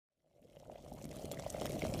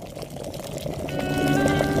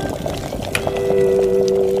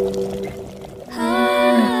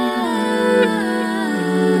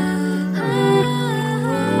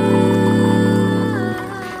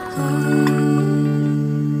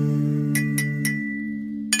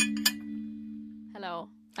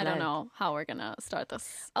how we're gonna start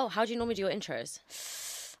this. Oh, how do you normally do your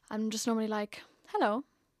intros? I'm just normally like, hello,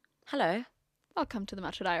 Welcome to the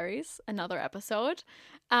Matcha Diaries, another episode.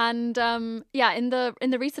 And yeah, in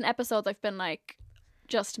the recent episodes, I've been like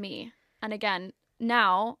just me. And again,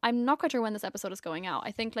 now I'm not quite sure when this episode is going out.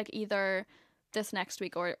 I think like either this next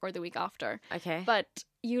week or the week after. Okay. But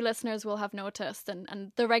you listeners will have noticed,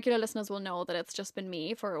 and the regular listeners will know that it's just been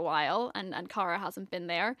me for a while, and Cara hasn't been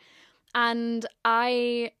there. And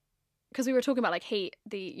because we were talking about like hate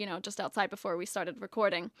just outside before we started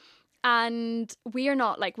recording. And we are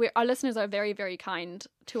not like our listeners are very, very kind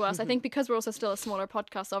to us. I think because we're also still a smaller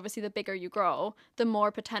podcast, obviously the bigger you grow, the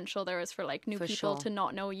more potential there is for like new people to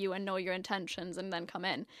not know you and know your intentions and then come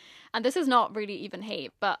in. And this is not really even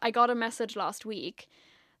hate, but I got a message last week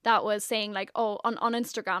that was saying like, oh, on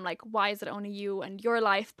Instagram, like, why is it only you and your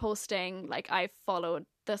life posting? Like, I followed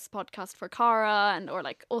this podcast for Cara or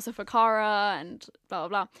like also for Cara and blah,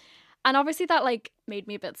 blah, blah. And obviously that like made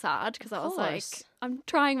me a bit sad because I was like, I'm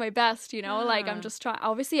trying my best, like I'm just trying.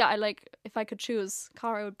 Obviously, I like if I could choose,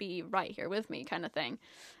 Cara would be right here with me, kind of thing.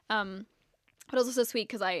 But it was also sweet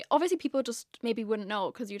because obviously people just maybe wouldn't know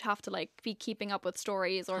because you'd have to like be keeping up with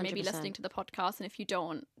stories or 100%. Maybe listening to the podcast, and if you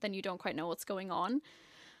don't, then you don't quite know what's going on.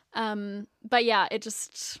 But yeah, it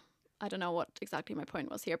just. I don't know what exactly my point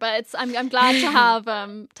was here, but I'm glad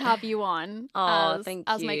to have you on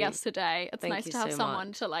as my guest today. It's nice to have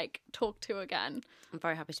someone to like talk to again. I'm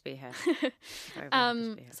very happy to be here. Very happy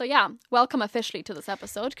to be here. So yeah, welcome officially to this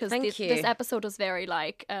episode because this episode was very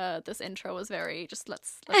like this intro was very just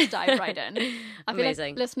let's dive right in. I feel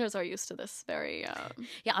like listeners are used to this very.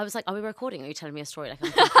 Yeah, I was like, are we recording? Are you telling me a story? Like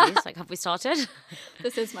I'm confused. Like have we started?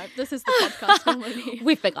 This is the podcast normally.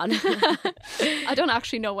 We've begun. I don't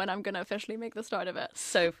actually know when I'm gonna officially make the start of it.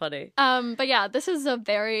 So funny. But yeah, this is a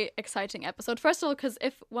very exciting episode. First of all, because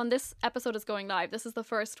when this episode is going live, this is the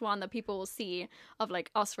first one that people will see of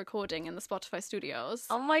like us recording in the Spotify studios.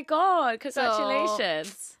 Oh my god,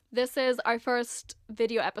 congratulations. So, this is our first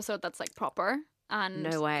video episode that's like proper. And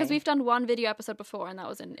no way. Because we've done one video episode before and that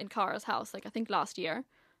was in Cara's house, like I think last year.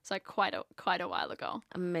 It's like quite a while ago.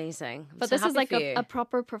 Amazing. But so this is like a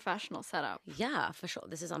proper professional setup. Yeah, for sure.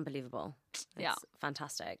 This is unbelievable. Yeah.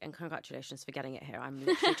 Fantastic. And congratulations for getting it here. I'm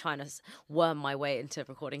literally trying to worm my way into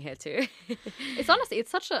recording here too. It's honestly, it's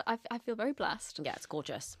such I feel very blessed. Yeah, it's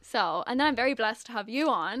gorgeous. So, and then I'm very blessed to have you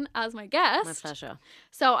on as my guest. My pleasure.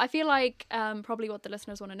 So I feel like probably what the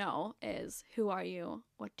listeners want to know is who are you?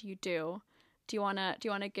 What do you do? Do you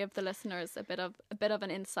wanna give the listeners a bit of an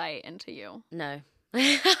insight into you? No.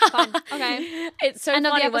 Fine. Okay. It's so end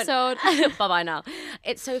funny of the episode. Bye now.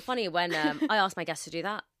 It's so funny when I ask my guests to do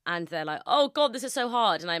that and they're like, oh god, this is so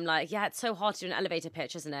hard, and I'm like, yeah, it's so hard to do an elevator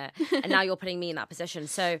pitch, isn't it? And now you're putting me in that position.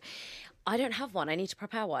 So I don't have one. I need to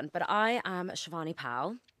prepare one. But I am Shivani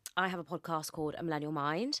Pau. I have a podcast called A Millennial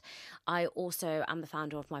Mind. I also am the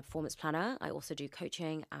founder of My Performance Planner. I also do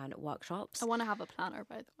coaching and workshops. I want to have a planner,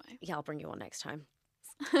 by the way. Yeah, I'll bring you on next time.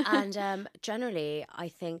 And generally, I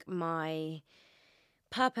think my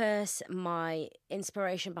purpose, my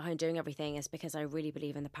inspiration behind doing everything is because I really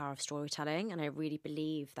believe in the power of storytelling, and I really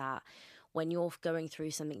believe that when you're going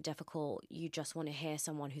through something difficult, you just want to hear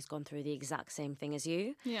someone who's gone through the exact same thing as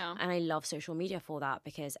you. Yeah. And I love social media for that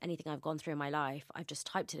because anything I've gone through in my life, I've just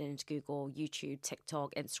typed it into Google, YouTube,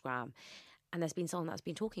 TikTok, Instagram, and there's been someone that's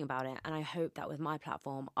been talking about it. And I hope that with my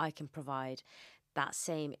platform, I can provide that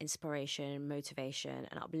same inspiration, motivation,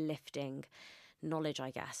 and uplifting knowledge,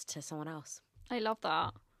 I guess, to someone else. I love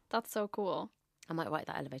that. That's so cool. I might write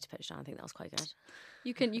that elevator pitch down. I think that was quite good.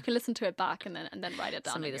 You can listen to it back and then write it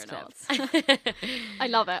down in your notes. Clip. I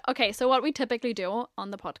love it. Okay, so what we typically do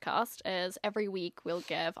on the podcast is every week we'll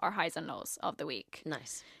give our highs and lows of the week.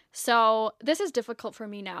 Nice. So this is difficult for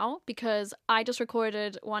me now because I just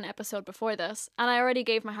recorded one episode before this and I already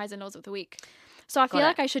gave my highs and lows of the week. So I feel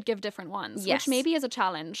like I should give different ones, which maybe is a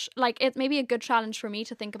challenge. Like it may be a good challenge for me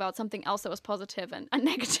to think about something else that was positive and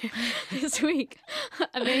negative this week.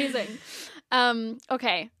 Amazing.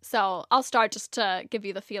 Okay, so I'll start just to give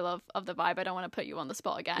you the feel of the vibe. I don't want to put you on the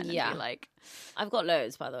spot again and be like... I've got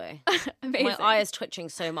loads, by the way. Amazing. My eye is twitching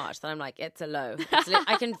so much that I'm like, it's a low.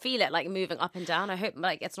 I can feel it like moving up and down. I hope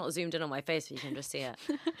like it's not zoomed in on my face so you can just see it.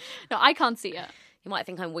 No, I can't see it. You might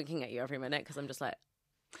think I'm winking at you every minute because I'm just like...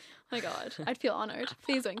 Oh my god, I'd feel honoured.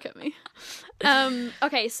 Please wink at me.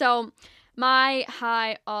 Okay, so my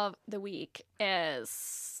high of the week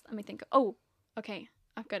is... Let me think. Oh, okay.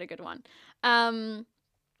 I've got a good one.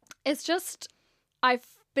 It's just... I've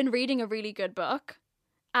been reading a really good book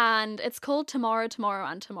and it's called Tomorrow, Tomorrow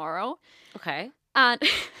and Tomorrow. Okay. And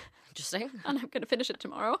Interesting. And I'm going to finish it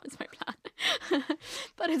tomorrow. It's my plan.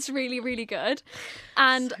 But it's really, really good.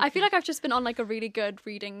 And I feel like I've just been on like a really good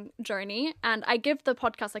reading journey. And I give the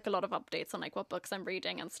podcast like a lot of updates on like what books I'm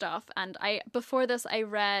reading and stuff. And before this, I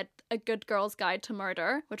read A Good Girl's Guide to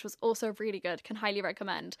Murder, which was also really good. Can highly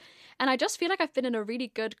recommend. And I just feel like I've been in a really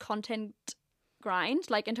good content grind,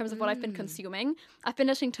 like in terms of what I've been consuming. I've been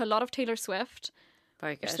listening to a lot of Taylor Swift.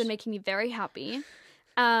 Very good. Which has been making me very happy.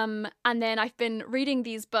 And then I've been reading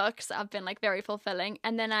these books that have been like very fulfilling.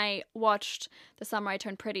 And then I watched The Summer I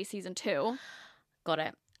Turned Pretty season 2. Got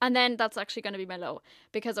it. And then that's actually going to be my low,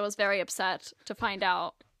 because I was very upset to find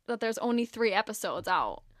out that there's only 3 episodes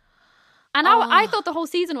out. And I thought the whole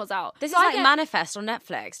season was out. This is like Manifest on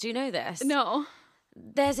Netflix. Do you know this? No.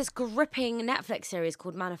 There's this gripping Netflix series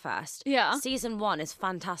called Manifest. Yeah. Season 1 is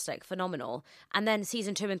fantastic, phenomenal. And then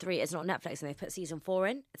season 2 and 3 is not Netflix and they put season 4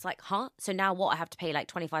 in. It's like, huh? So now what? I have to pay like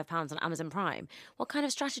 £25 on Amazon Prime. What kind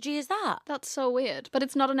of strategy is that? That's so weird. But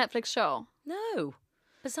it's not a Netflix show. No.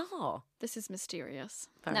 Bizarre. This is mysterious.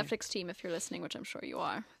 Very. Netflix team, if you're listening, which I'm sure you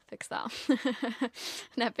are, fix that.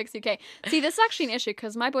 Netflix UK. See, this is actually an issue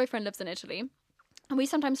because my boyfriend lives in Italy. And we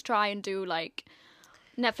sometimes try and do like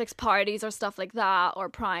Netflix parties or stuff like that, or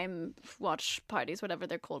Prime watch parties, whatever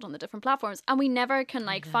they're called on the different platforms, and we never can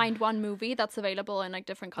like find one movie that's available in like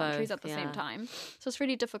different countries at the same time. So it's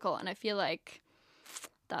really difficult, and I feel like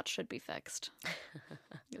that should be fixed.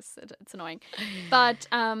 It's annoying, but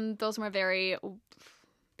those are my very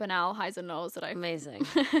banal highs and lows that I amazing.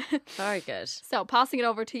 Very good. So passing it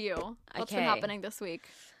over to you. What's been Okay. happening this week?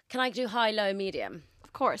 Can I do high, low, medium?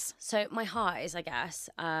 Of course. So my highs, I guess.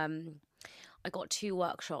 I got 2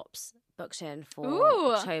 workshops booked in for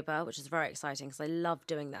Ooh. October, which is very exciting because I love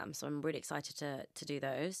doing them. So I'm really excited to do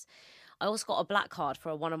those. I also got a black card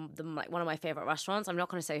for one of my favorite restaurants. I'm not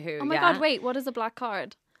going to say who. Oh my God! Wait, what is a black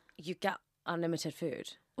card? You get unlimited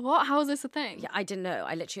food. What? How is this a thing? Yeah, I didn't know.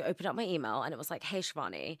 I literally opened up my email and it was like, "Hey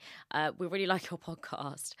Shivani, we really like your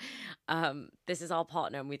podcast. This is our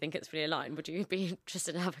partner and we think it's really aligned. Would you be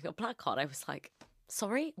interested in having a black card?" I was like,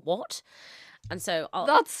 "Sorry, what?" And so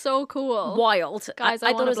that's so cool. Wild. Guys,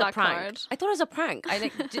 I want thought it was a black prank. card. I thought it was a prank. I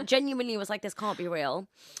like genuinely was like, this can't be real.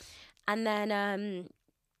 And then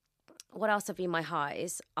what else have been my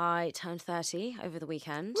highs? I turned 30 over the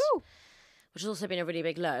weekend. Woo. Which has also been a really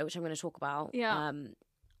big low, which I'm going to talk about. Yeah.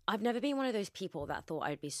 I've never been one of those people that thought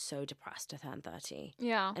I'd be so depressed to turn 30.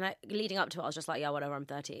 Yeah. And leading up to it, I was just like, yeah, whatever, I'm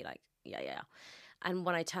 30. Like, yeah. And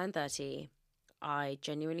when I turned 30, I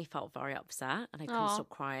genuinely felt very upset and I couldn't stop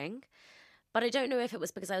crying. But I don't know if it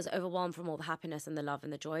was because I was overwhelmed from all the happiness and the love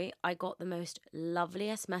and the joy. I got the most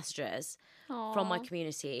loveliest messages from my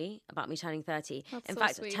community about me turning 30. In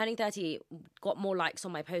fact, sweet. turning 30 got more likes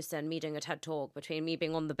on my post than me doing a TED Talk, between me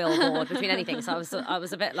being on the billboard, between anything. So I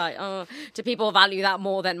was a bit like, oh, do people value that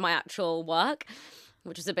more than my actual work?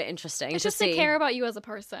 Which was a bit interesting. It's just they care about you as a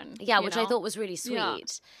person. Yeah, which I thought was really sweet. Yeah.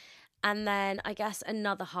 And then I guess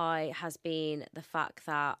another high has been the fact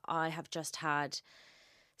that I have just had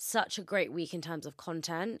such a great week in terms of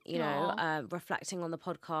content, reflecting on the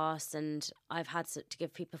podcast, and I've had to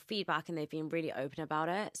give people feedback and they've been really open about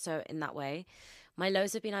it. So in that way, my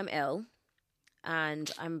lows have been I'm ill and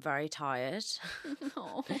I'm very tired.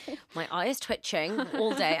 My eye is twitching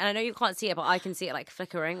all day, and I know you can't see it, but I can see it like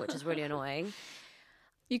flickering, which is really annoying.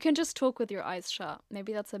 You can just talk with your eyes shut.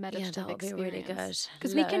 Maybe that's a meditative that would be really good.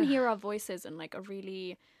 Because we can hear our voices in like a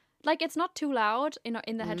really, like it's not too loud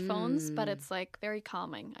in the headphones, but it's like very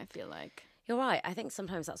calming, I feel like. You're right. I think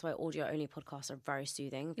sometimes that's why audio-only podcasts are very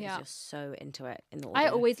soothing, because you're so into it in the audio. I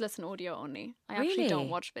always listen audio only. I actually don't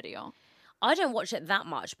Really? watch video. I don't watch it that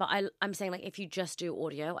much, but I'm saying like if you just do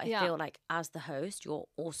audio, I feel like as the host, you're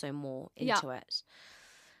also more into it.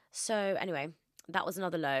 So anyway, that was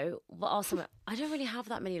another low. What else? I don't really have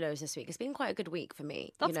that many lows this week. It's been quite a good week for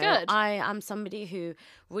me. That's good. I am somebody who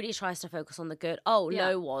really tries to focus on the good.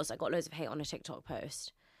 Low was I got loads of hate on a TikTok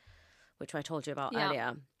post, which I told you about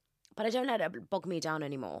earlier. But I don't let it bog me down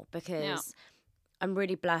anymore, because I'm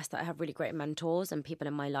really blessed that I have really great mentors and people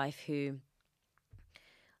in my life who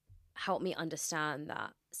help me understand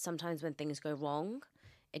that sometimes when things go wrong,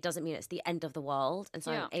 it doesn't mean it's the end of the world. And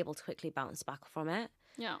so I'm able to quickly bounce back from it.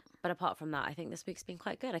 Yeah. But apart from that, I think this week's been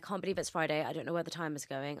quite good. I can't believe it's Friday. I don't know where the time is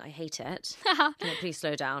going. I hate it. Can it please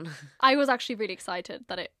slow down? I was actually really excited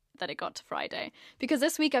that it got to Friday, because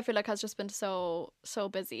this week I feel like has just been so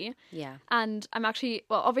busy. Yeah. And I'm actually,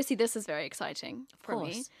 well, obviously this is very exciting for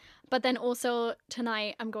me, But then also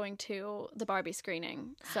tonight I'm going to the Barbie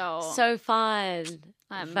screening. So fun.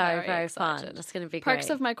 I'm very, very excited. fun. That's going to be great. Perks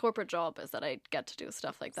of my corporate job is that I get to do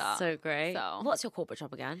stuff like that. So great. So What's your corporate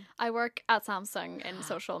job again? I work at Samsung in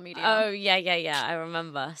social media. Oh, yeah. I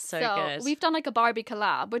remember. So good. We've done like a Barbie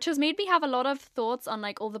collab, which has made me have a lot of thoughts on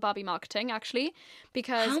like all the Barbie marketing, actually,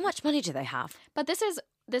 because How much money do they have? But this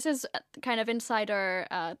is kind of insider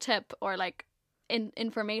tip or like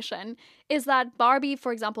information, is that Barbie,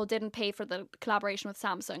 for example, didn't pay for the collaboration with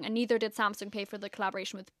Samsung, and neither did Samsung pay for the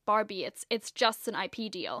collaboration with Barbie. It's just an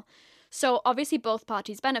IP deal. So obviously both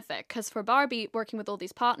parties benefit, because for Barbie working with all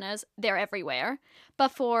these partners, they're everywhere. But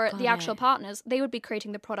for the actual partners, they would be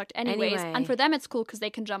creating the product anyways. And for them, it's cool because they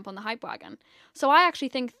can jump on the hype wagon. So I actually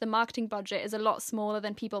think the marketing budget is a lot smaller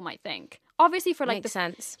than people might think. Obviously for like Makes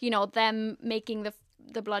sense. You know, them making the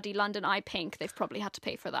bloody London Eye pink, they've probably had to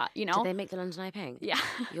pay for that, you know? Did they make the London Eye pink? Yeah.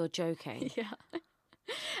 You're joking. Yeah.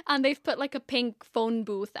 And they've put like a pink phone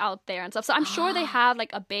booth out there and stuff. So I'm sure they have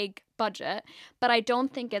like a big budget, but I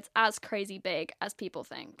don't think it's as crazy big as people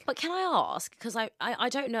think. But can I ask, because I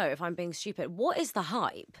don't know if I'm being stupid, what is the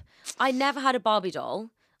hype? I never had a Barbie doll.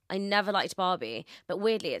 I never liked Barbie, but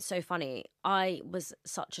weirdly, it's so funny. I was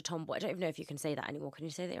such a tomboy. I don't even know if you can say that anymore. Can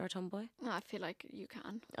you say that you're a tomboy? I feel like you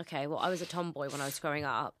can. Okay, well, I was a tomboy when I was growing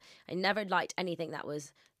up. I never liked anything that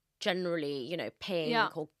was generally, you know,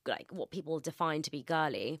 pink or like what people define to be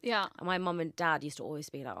girly. Yeah. And my mum and dad used to always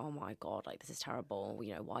be like, oh my God, like this is terrible.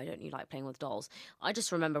 You know, why don't you like playing with dolls? I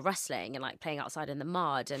just remember wrestling and like playing outside in the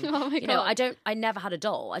mud. And, you know, I never had a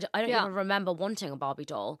doll. I don't even remember wanting a Barbie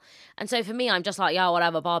doll. And so for me, I'm just like, yeah,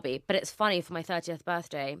 whatever, Barbie. But it's funny, for my 30th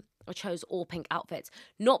birthday, I chose all pink outfits.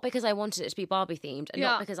 Not because I wanted it to be Barbie themed and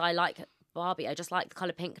not because I like Barbie. I just like the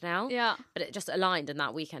colour pink now. Yeah. But it just aligned, and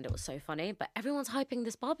that weekend it was so funny. But everyone's hyping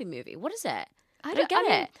this Barbie movie. What is it? I don't get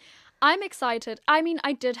it. I'm excited. I mean,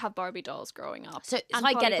 I did have Barbie dolls growing up. So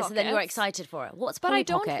I get it. So then you're excited for it. What's Polly But I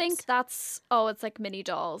don't Pockets? think that's... it's like mini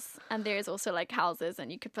dolls. And there's also like houses, and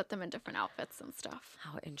you could put them in different outfits and stuff.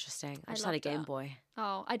 How interesting. I just had a Game Boy.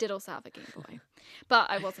 Oh, I did also have a Game Boy. But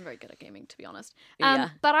I wasn't very good at gaming, to be honest. Yeah.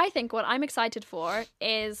 But I think what I'm excited for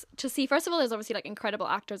is to see... First of all, there's obviously like incredible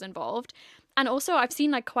actors involved. And also I've seen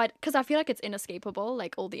like quite... Because I feel like it's inescapable,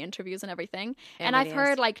 like all the interviews and everything. And I've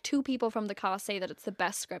heard like 2 people from the cast say that it's the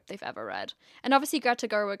best script they've ever read. And obviously Greta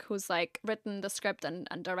Gerwig, who's like written the script and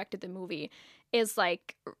directed the movie, is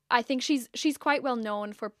like... I think she's quite well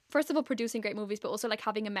known for, first of all, producing great movies, but also like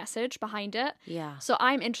having a message behind it. Yeah. So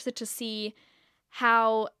I'm interested to see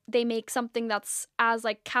how they make something that's as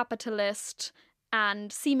like capitalist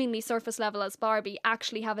and seemingly surface level as Barbie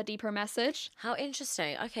actually have a deeper message. How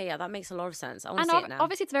interesting. Okay, yeah, that makes a lot of sense. I want to see it now.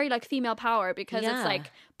 Obviously it's very like female power, because it's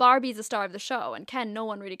like Barbie's the star of the show, and Ken, no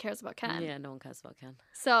one really cares about Ken. Yeah, no one cares about Ken.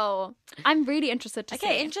 So I'm really interested to see.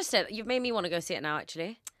 Okay, interested. You've made me want to go see it now,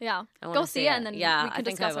 actually. Yeah, go see it and then we can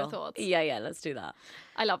discuss our thoughts. Yeah, let's do that.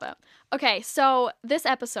 I love it. Okay, so this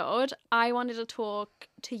episode, I wanted to talk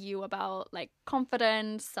to you about like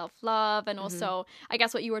confidence, self-love, and also I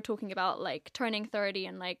guess what you were talking about, like turning 30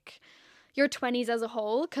 and like your 20s as a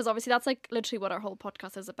whole, because obviously that's like literally what our whole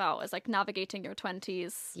podcast is about, is like navigating your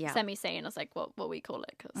 20s semi-sane is like what we call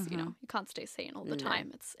it, because you know, you can't stay sane all the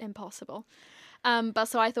time. It's impossible. But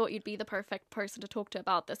so I thought you'd be the perfect person to talk to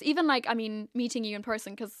about this. Even like, I mean, meeting you in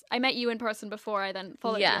person, because I met you in person before I then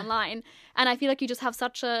followed you online. And I feel like you just have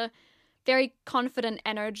such a very confident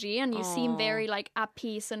energy, and you seem very like at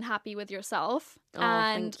peace and happy with yourself.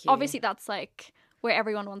 And thank you. Obviously that's like where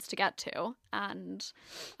everyone wants to get to. And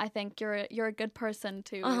I think you're a good person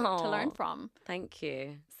to learn from. Thank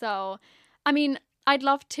you. So, I mean, I'd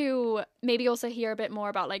love to maybe also hear a bit more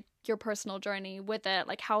about like your personal journey with it.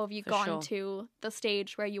 Like, how have you gone to the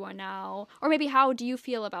stage where you are now? Or maybe how do you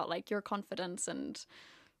feel about like your confidence and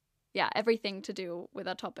everything to do with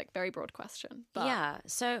that topic? Very broad question. But... Yeah.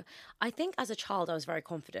 So I think as a child, I was very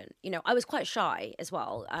confident. You know, I was quite shy as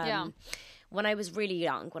well. When I was really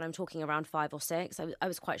young, when I'm talking around 5 or 6, I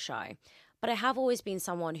was quite shy. But I have always been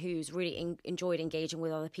someone who's really enjoyed engaging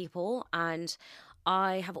with other people. And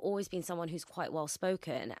I have always been someone who's quite well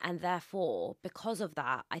spoken. And therefore, because of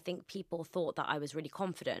that, I think people thought that I was really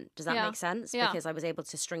confident. Does that make sense? Yeah. Because I was able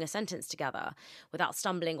to string a sentence together without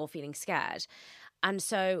stumbling or feeling scared. And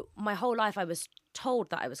so my whole life I was told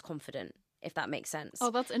that I was confident, if that makes sense.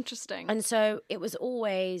 Oh, that's interesting. And so I was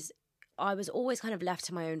always kind of left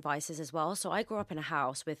to my own vices as well. So I grew up in a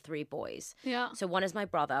house with 3 boys. Yeah. So one is my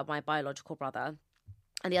brother, my biological brother,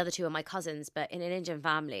 and the other 2 are my cousins. But in an Indian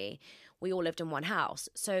family, we all lived in one house.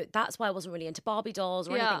 So that's why I wasn't really into Barbie dolls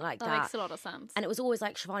or anything like that. That makes a lot of sense. And it was always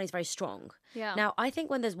like, Shivani's very strong. Yeah. Now, I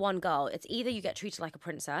think when there's one girl, it's either you get treated like a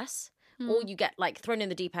princess or you get like thrown in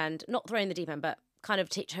the deep end, not thrown in the deep end, but kind of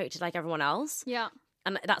treated like everyone else. Yeah.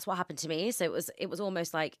 And that's what happened to me. So it was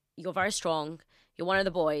almost like, you're very strong. You're one of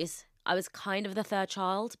the boys. I was kind of the third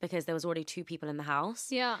child because there was already 2 people in the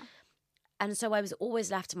house. Yeah. And so I was always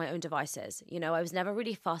left to my own devices. You know, I was never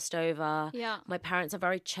really fussed over. Yeah. My parents are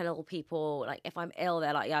very chill people. Like, if I'm ill,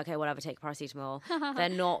 they're like, yeah, okay, whatever, take paracetamol. They're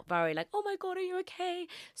not very like, oh my God, are you okay?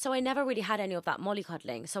 So I never really had any of that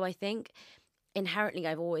mollycoddling. So I think inherently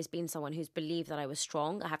I've always been someone who's believed that I was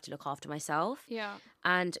strong. I have to look after myself. Yeah.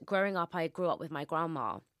 And growing up, I grew up with my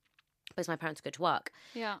grandma because my parents go to work.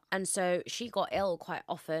 Yeah. And so she got ill quite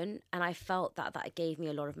often, and I felt that gave me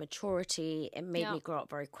a lot of maturity. It made me grow up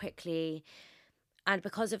very quickly. And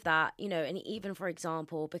because of that, you know, and even, for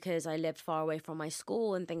example, because I lived far away from my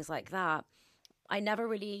school and things like that, I never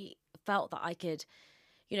really felt that I could,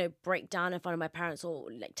 you know, break down in front of my parents or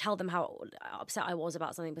like tell them how upset I was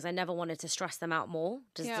about something, because I never wanted to stress them out more.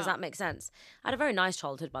 Does that make sense? I had a very nice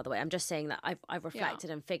childhood, by the way. I'm just saying that I've reflected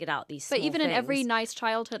and figured out these small But even things. in every nice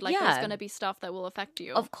childhood, like there's going to be stuff that will affect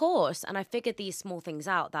you. Of course. And I figured these small things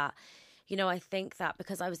out that, you know, I think that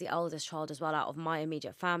because I was the eldest child as well out of my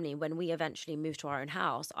immediate family, when we eventually moved to our own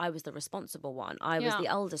house, I was the responsible one. I was the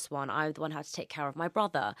eldest one. I was the one who had to take care of my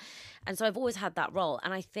brother. And so I've always had that role.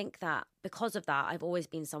 And I think that because of that, I've always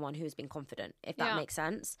been someone who's been confident, if that makes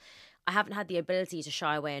sense. I haven't had the ability to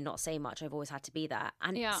shy away and not say much. I've always had to be there.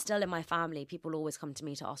 And still in my family, people always come to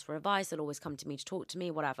me to ask for advice. They'll always come to me to talk to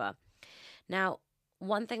me, whatever. Now,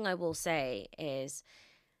 one thing I will say is,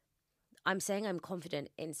 I'm saying I'm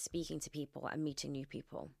confident in speaking to people and meeting new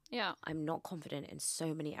people. Yeah. I'm not confident in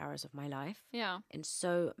so many areas of my life. Yeah. In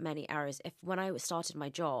so many areas. When I started my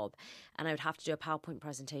job and I would have to do a PowerPoint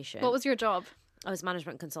presentation. What was your job? I was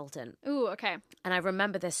management consultant. Ooh, okay. And I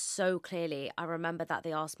remember this so clearly. I remember that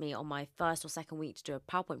they asked me on my first or second week to do a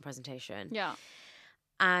PowerPoint presentation. Yeah.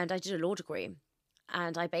 And I did a law degree.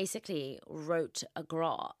 And I basically wrote a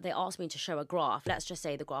graph. They asked me to show a graph. Let's just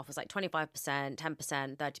say the graph was like 25%,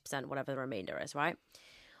 10%, 30%, whatever the remainder is, right?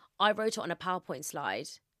 I wrote it on a PowerPoint slide,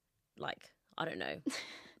 like, I don't know,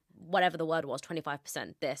 whatever the word was,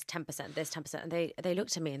 25%, this, 10%, this, 10%. And they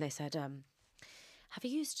looked at me and they said, have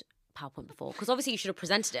you used PowerPoint before? Because obviously you should have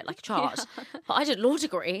presented it like a chart. But I did a law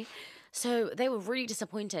degree. So they were really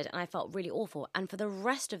disappointed and I felt really awful. And for the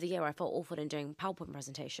rest of the year, I felt awful in doing PowerPoint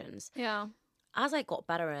presentations. Yeah. As I got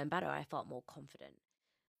better and better, I felt more confident.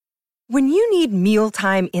 When you need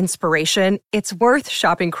mealtime inspiration, it's worth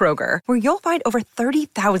shopping Kroger, where you'll find over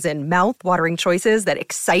 30,000 mouth-watering choices that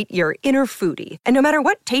excite your inner foodie. And no matter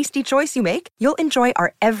what tasty choice you make, you'll enjoy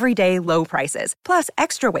our everyday low prices, plus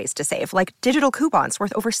extra ways to save, like digital coupons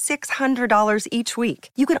worth over $600 each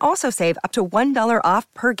week. You can also save up to $1 off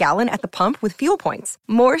per gallon at the pump with fuel points.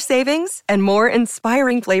 More savings and more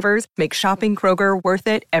inspiring flavors make shopping Kroger worth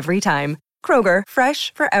it every time. Kroger,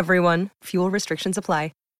 fresh for everyone. Fuel restrictions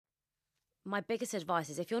apply. My biggest advice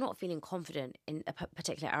is, if you're not feeling confident in a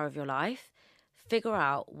particular area of your life, figure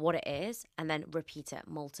out what it is and then repeat it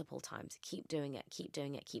multiple times. Keep doing it, keep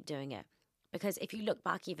doing it, keep doing it. Because if you look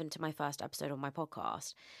back even to my first episode of my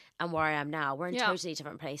podcast and where I am now, we're in totally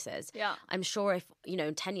different places. Yeah. I'm sure if, you know,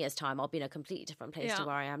 in 10 years' time, I'll be in a completely different place to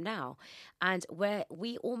where I am now. And where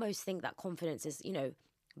we almost think that confidence is, you know,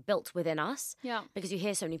 built within us. Yeah. Because you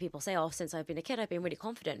hear so many people say, oh, since I've been a kid, I've been really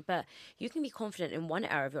confident. But you can be confident in one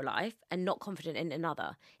area of your life and not confident in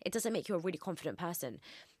another. It doesn't make you a really confident person.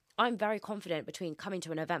 I'm very confident between coming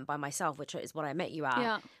to an event by myself, which is what I met you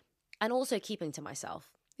at, and also keeping to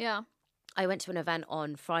myself. Yeah. I went to an event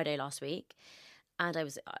on Friday last week. And I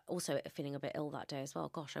was also feeling a bit ill that day as well.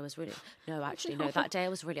 Gosh, I was really... No, that day I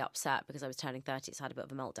was really upset because I was turning 30, so I had a bit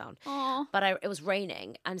of a meltdown. Aww. But it was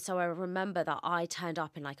raining. And so I remember that I turned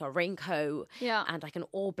up in like a raincoat and like an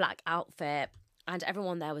all black outfit. And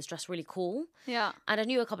everyone there was dressed really cool. Yeah. And I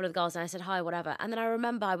knew a couple of the girls and I said, hi, whatever. And then I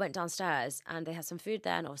remember I went downstairs and they had some food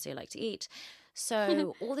there. And obviously I like to eat.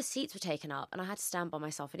 So all the seats were taken up and I had to stand by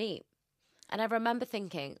myself and eat. And I remember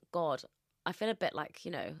thinking, God, I feel a bit like,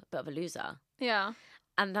 you know, a bit of a loser. Yeah.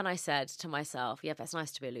 And then I said to myself, yeah, but it's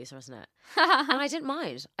nice to be a loser, isn't it? And I didn't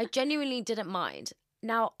mind. I genuinely didn't mind.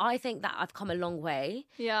 Now, I think that I've come a long way.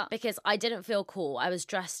 Yeah. Because I didn't feel cool. I was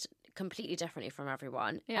dressed completely differently from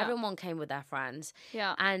everyone. Yeah. Everyone came with their friends.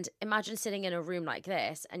 Yeah. And imagine sitting in a room like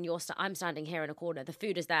this and I'm standing here in a corner. The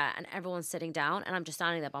food is there and everyone's sitting down and I'm just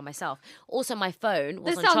standing there by myself. Also, my phone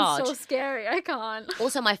was on charge. This sounds so scary. I can't.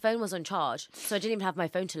 Also, my phone was on charge. So I didn't even have my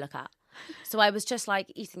phone to look at. So I was just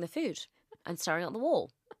like eating the food and staring at the wall.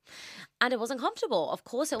 And it was uncomfortable. Of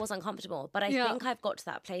course it was uncomfortable. But I Yeah. think I've got to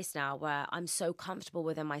that place now where I'm so comfortable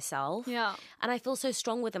within myself. Yeah. And I feel so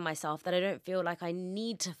strong within myself that I don't feel like I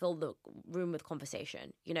need to fill the room with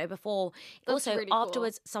conversation. You know, before, That's also really cool.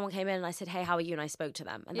 afterwards, someone came in and I said, hey, how are you? And I spoke to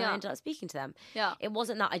them. And then I Yeah. ended up speaking to them. Yeah. It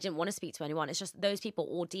wasn't that I didn't want to speak to anyone. It's just those people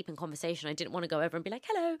all deep in conversation. I didn't want to go over and be like,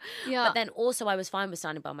 hello. Yeah. But then also I was fine with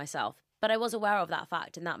standing by myself. But I was aware of that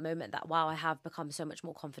fact in that moment that, wow, I have become so much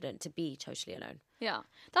more confident to be totally alone. Yeah,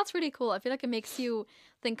 that's really cool. I feel like it makes you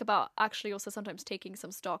think about actually also sometimes taking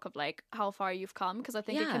some stock of like how far you've come, because I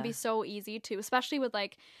think it can be Yeah. so easy to, especially with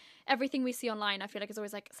like everything we see online. I feel like it's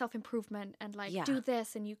always like self-improvement and like Yeah. do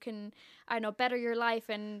this and you can, I don't know, better your life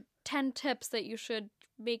and 10 tips that you should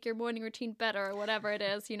make your morning routine better or whatever it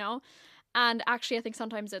is, you know? And actually, I think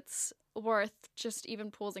sometimes it's worth just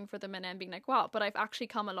even pausing for the minute and being like, wow, but I've actually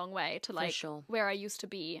come a long way to like sure. where I used to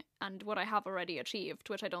be and what I have already achieved,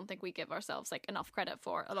 which I don't think we give ourselves like enough credit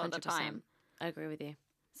for a lot of the 100%. time. I agree with you.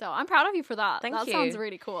 So I'm proud of you for that. Thank that you. sounds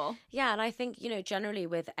really cool. Yeah, and I think, you know, generally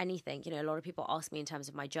with anything, you know, a lot of people ask me in terms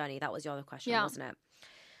of my journey. That was your other question, Yeah. wasn't it?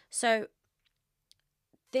 So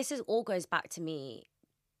this is all goes back to me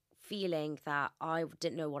feeling that I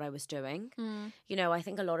didn't know what I was doing. You know, I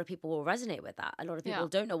think a lot of people will resonate with that. A lot of people Yeah.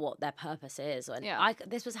 don't know what their purpose is. And Yeah.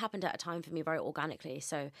 this was happened at a time for me very organically.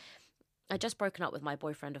 So I'd just broken up with my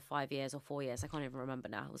boyfriend of 5 years or 4 years. I can't even remember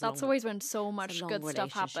now. It was a That's long- always when so it's a much long good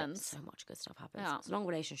stuff relationship. happens. So much good stuff happens. Yeah. It's a long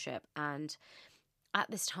relationship. And at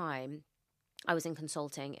this time, I was in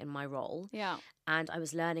consulting in my role. Yeah. And I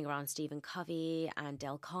was learning around Stephen Covey and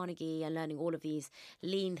Dale Carnegie and learning all of these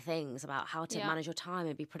lean things about how to Yeah. manage your time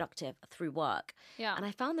and be productive through work. Yeah. And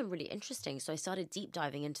I found them really interesting. So I started deep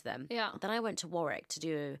diving into them. Yeah. Then I went to Warwick to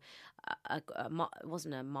do it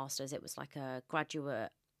wasn't a master's, it was like a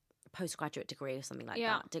postgraduate degree or something like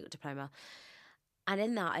Yeah. that, diploma. And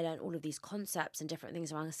in that, I learned all of these concepts and different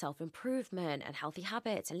things around self-improvement and healthy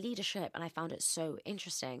habits and leadership. And I found it so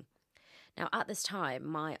interesting. Now, at this time,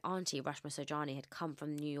 my auntie, Rashma Sojani, had come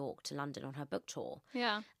from New York to London on her book tour.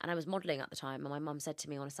 Yeah. And I was modelling at the time. And my mum said to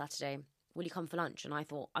me on a Saturday, will you come for lunch? And I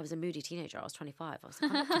thought, I was a moody teenager. I was 25. I was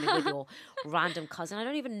like, come to me with your random cousin. I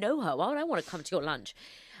don't even know her. Why would I want to come to your lunch?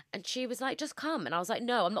 And she was like, just come. And I was like,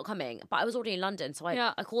 no, I'm not coming. But I was already in London. So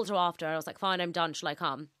Yeah. I called her after. I was like, fine, I'm done. Shall I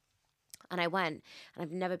come? And I went. And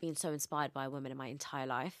I've never been so inspired by a woman in my entire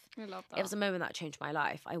life. I love that. It was a moment that changed my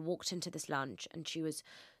life. I walked into this lunch and she was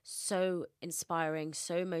so inspiring,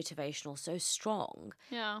 so motivational, so strong.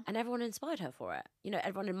 Yeah. And everyone inspired her for it. You know,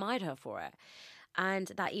 everyone admired her for it. And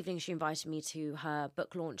that evening she invited me to her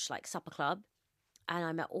book launch, like supper club. And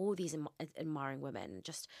I met all these admiring women.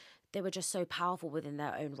 They were just so powerful within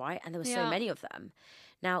their own right. And there were so Yeah. many of them.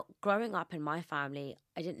 Now, growing up in my family,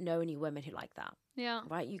 I didn't know any women who like that, Yeah.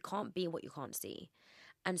 right? You can't be what you can't see.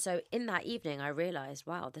 And so in that evening, I realized,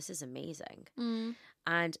 wow, this is amazing.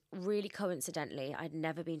 And really coincidentally, I'd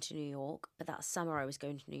never been to New York, but that summer I was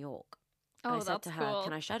going to New York. And Oh, I said that's to her, cool.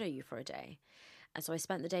 can I shadow you for a day? And so I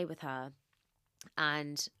spent the day with her.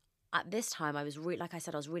 And at this time, I was like I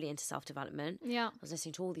said, I was really into self-development. Yeah. I was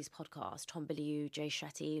listening to all these podcasts, Tom Bilyeu, Jay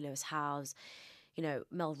Shetty, Lewis Howes, you know,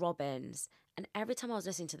 Mel Robbins. And every time I was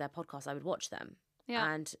listening to their podcasts, I would watch them.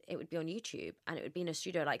 Yeah. And it would be on YouTube. And it would be in a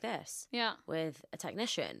studio like this Yeah. with a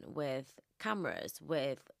technician, with cameras,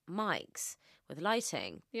 with mics, with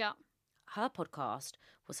lighting. Yeah. Her podcast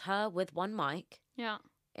was her with one mic Yeah.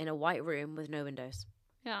 in a white room with no windows.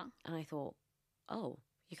 Yeah. And I thought, oh,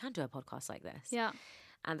 you can do a podcast like this. Yeah.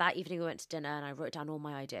 And that evening we went to dinner and I wrote down all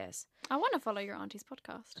my ideas. I want to follow your auntie's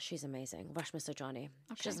podcast. She's amazing. Rashma Sojani.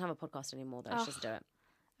 Okay. She doesn't have a podcast anymore though. Oh. She doesn't do it.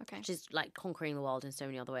 Okay. She's like conquering the world in so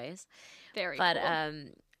many other ways. Very But cool.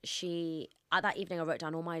 at that evening I wrote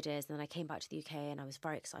down all my ideas and then I came back to the UK and I was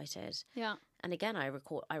very excited. Yeah. And again I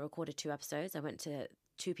recorded 2 episodes. I went to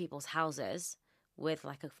 2 people's houses with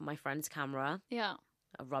like my friend's camera, Yeah.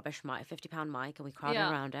 a rubbish mic, a £50 mic, and we crowded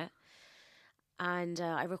Yeah. around it. And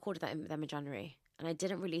I recorded them in January. And I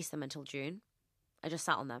didn't release them until June. I just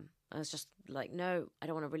sat on them. I was just like, no, I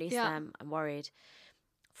don't want to release Yeah. them. I'm worried.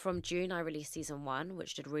 From June, I released season 1,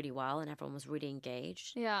 which did really well and everyone was really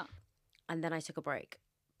engaged. Yeah. And then I took a break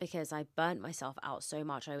because I burnt myself out so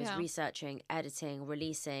much. I was Yeah. researching, editing,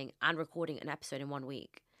 releasing, and recording an episode in 1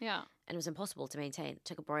 week. Yeah. And it was impossible to maintain.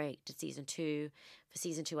 Took a break, did season 2. For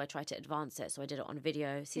season 2, I tried to advance it. So I did it on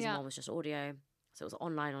video. Season Yeah. 1 was just audio. So it was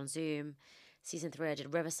online on Zoom. Season 3, I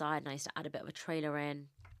did Riverside and I used to add a bit of a trailer in.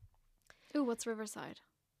 Ooh, what's Riverside?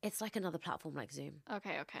 It's like another platform like Zoom.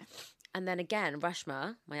 Okay. Okay. And then again,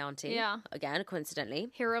 Rashma, my auntie, Yeah. again,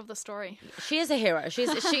 coincidentally, Hero of the story. she is a hero. She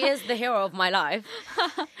is the hero of my life.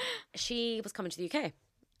 She was coming to the UK.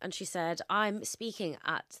 and she said, I'm speaking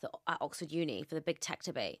at Oxford Uni for the big tech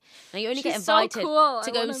debate. Now, you only She's get invited so cool. to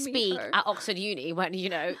I go wanna and meet speak her. at Oxford Uni when, you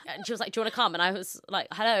know, and she was like, do you want to come? And I was like,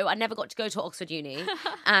 hello, I never got to go to Oxford Uni.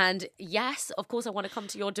 And yes, of course, I want to come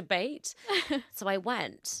to your debate. So I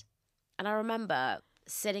went, and I remember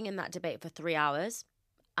sitting in that debate for 3 hours,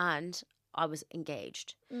 and I was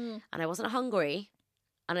engaged. And I wasn't hungry,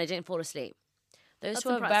 and I didn't fall asleep. Those That's two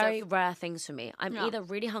are impressive. very rare things for me. I'm Yeah. either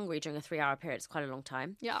really hungry during a 3-hour period, it's quite a long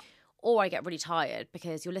time, Yeah. or I get really tired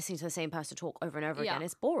because you're listening to the same person talk over and over Yeah. again.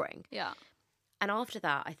 It's boring. Yeah. And after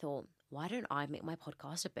that, I thought, why don't I make my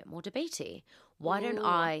podcast a bit more debatey? Why don't Ooh.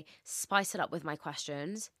 I spice it up with my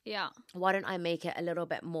questions? Yeah. Why don't I make it a little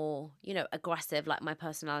bit more, you know, aggressive like my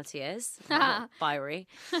personality is, not fiery?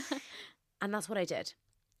 And that's what I did.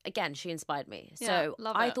 Again, she inspired me. Yeah, So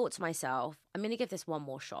love I it. thought to myself, I'm going to give this one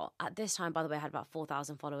more shot. At this time, by the way, I had about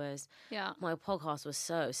 4,000 followers. Yeah. My podcast was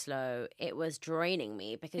so slow. It was draining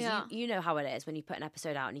me because Yeah. you know how it is when you put an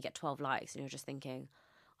episode out and you get 12 likes and you're just thinking,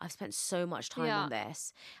 I've spent so much time Yeah. on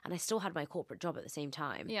this, and I still had my corporate job at the same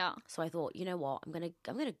time. Yeah. So I thought, you know what, I'm gonna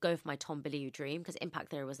go for my Tom Bilyeu dream, because Impact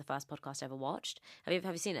Theory was the first podcast I ever watched. Have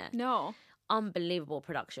you seen it? No. Unbelievable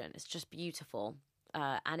production. It's just beautiful,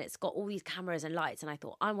 and it's got all these cameras and lights. And I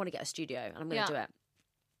thought, I want to get a studio, and I'm gonna Yeah. do it.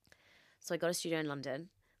 So I got a studio in London.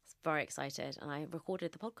 I was very excited, and I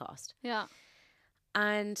recorded the podcast. Yeah.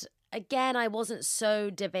 And again, I wasn't so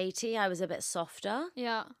debatey. I was a bit softer.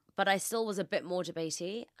 Yeah. But I still was a bit more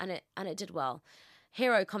debatey, and it did well.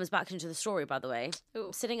 Hero comes back into the story, by the way. Ooh.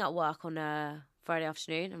 I'm sitting at work on a Friday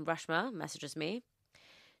afternoon, and Reshma messages me,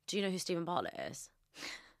 do you know who Stephen Bartlett is?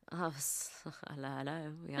 I was,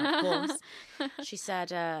 hello, yeah, of course. She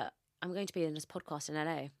said, I'm going to be in this podcast in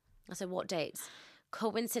LA. I said, what dates?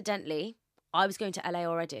 Coincidentally, I was going to LA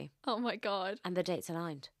already, Oh my God. and the dates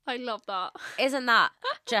aligned. I love that. Isn't that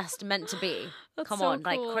just meant to be? That's Come so on,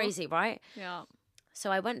 like cool. crazy, right? Yeah. So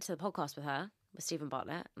I went to the podcast with her, with Stephen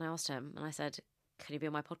Bartlett, and I asked him, and I said, can you be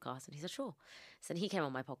on my podcast? And he said, sure. So then he came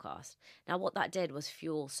on my podcast. Now, what that did was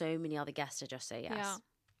fuel so many other guests to just say yes. Yeah.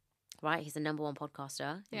 Right? He's the #1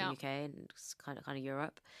 podcaster in Yeah. the UK and kind of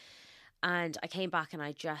Europe. And I came back and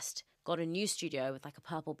I just got a new studio with like a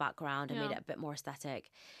purple background and Yeah. made it a bit more aesthetic.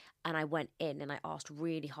 And I went in and I asked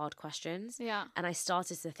really hard questions. Yeah. And I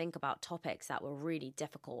started to think about topics that were really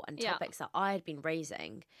difficult and Yeah. topics that I had been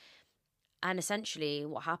raising. And essentially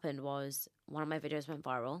what happened was one of my videos went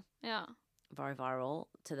viral, Yeah. very viral,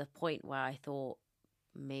 to the point where I thought,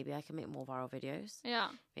 maybe I can make more viral videos. Yeah.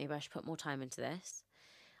 Maybe I should put more time into this.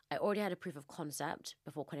 I already had a proof of concept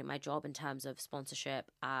before quitting my job in terms of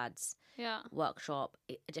sponsorship, ads, Yeah. workshop,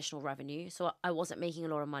 additional revenue. So I wasn't making a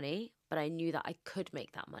lot of money, but I knew that I could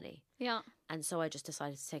make that money. Yeah. And so I just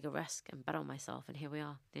decided to take a risk and bet on myself. And here we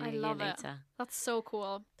are, nearly I a year love it. later. That's so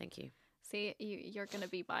cool. Thank you. See, you're gonna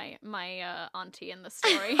be my auntie in the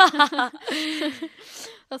story.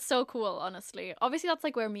 That's so cool, honestly. Obviously, that's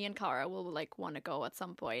like where me and Cara will like want to go at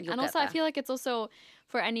some point. You'll And get also, I there. feel like it's also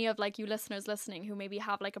for any of like you listeners listening who maybe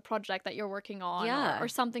have like a project that you're working on Yeah. or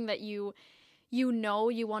something that you know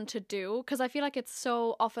you want to do, because I feel like it's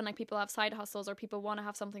so often like people have side hustles or people want to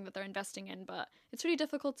have something that they're investing in, but it's really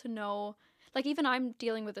difficult to know. Like even I'm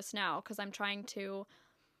dealing with this now because I'm trying to.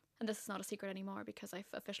 And this is not a secret anymore because I've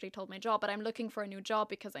officially told my job, but I'm looking for a new job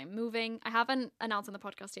because I'm moving. I haven't announced on the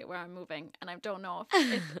podcast yet where I'm moving, and I don't know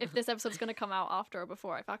if this episode's going to come out after or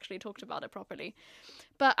before I've actually talked about it properly.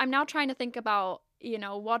 But I'm now trying to think about, you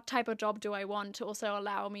know, what type of job do I want to also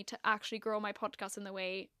allow me to actually grow my podcast in the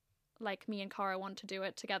way like me and Cara want to do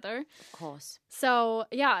it together. Of course. So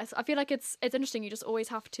yeah, I feel like it's interesting. You just always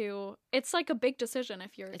have to. It's like a big decision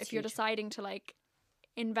if you're huge. deciding to like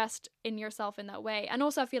invest in yourself in that way. And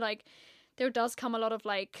also I feel like there does come a lot of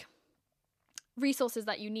like resources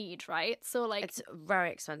that you need, right? So like It's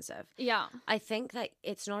very expensive. yeah. I think that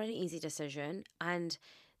it's not an easy decision. And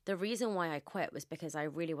the reason why I quit was because I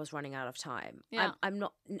really was running out of time. Yeah. I'm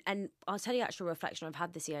not, and I'll tell you actual reflection I've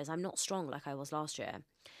had this year is I'm not strong like I was last year.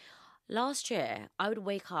 Last year, I would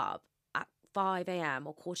wake up at 5 a.m.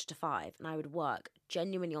 or 4:45 and I would work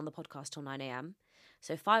genuinely on the podcast till 9 a.m.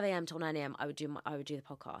 So 5 a.m. till 9 a.m. I would do the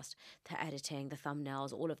podcast, the editing, the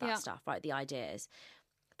thumbnails, all of that Yeah. stuff, right? The ideas.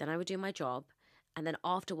 Then I would do my job. And then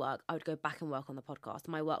after work, I would go back and work on the podcast,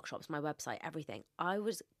 my workshops, my website, everything. I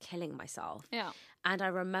was killing myself. Yeah. And I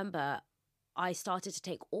remember I started to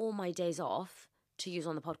take all my days off to use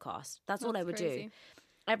on the podcast. That's all I would crazy. do.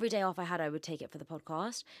 Every day off I had, I would take it for the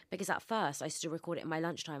podcast, because at first I used to record it in my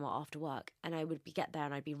lunchtime or after work, and I would get there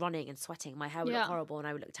and I'd be running and sweating. My hair would Yeah. look horrible and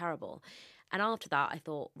I would look terrible. And after that, I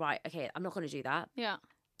thought, right, okay, I'm not going to do that. Yeah.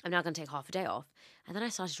 I'm now going to take half a day off. And then I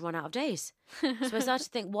started to run out of days. So I started to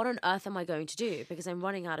think, what on earth am I going to do? Because I'm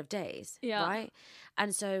running out of days, right?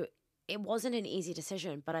 And so it wasn't an easy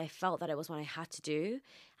decision, but I felt that it was what I had to do.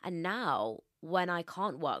 And now when I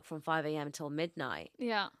can't work from 5 a.m. till midnight,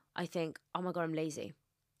 I think, oh my God, I'm lazy.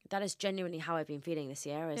 That is genuinely how I've been feeling this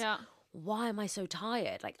year is, why am I so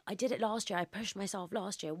tired? Like, I did it last year. I pushed myself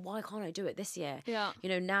last year. Why can't I do it this year? Yeah. You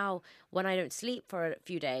know, now when I don't sleep for a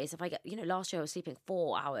few days, if I get, you know, last year I was sleeping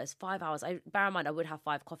 4 hours, 5 hours. Bear in mind, I would have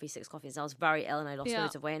 5 coffees, 6 coffees. I was very ill and I lost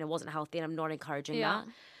loads of weight and it wasn't healthy, and I'm not encouraging that.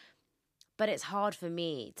 But it's hard for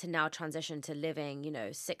me to now transition to living, you know,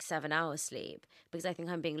 6-7 hours sleep because I think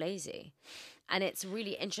I'm being lazy. And it's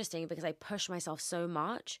really interesting because I push myself so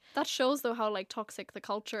much. That shows, though, how like toxic the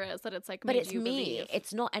culture is, that it's like, but made it's you me. believe.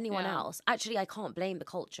 It's not anyone else. Actually, I can't blame the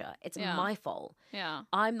culture. It's my fault. Yeah.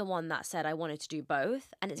 I'm the one that said I wanted to do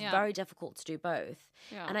both, and it's very difficult to do both.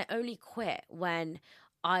 Yeah. And I only quit when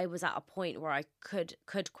I was at a point where I could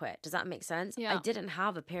quit. Does that make sense? Yeah. I didn't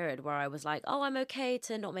have a period where I was like, oh, I'm okay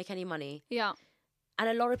to not make any money. Yeah. And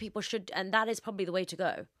a lot of people should, and that is probably the way to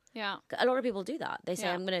go. Yeah. A lot of people do that. They say,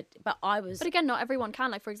 I'm going to, but I was. But again, not everyone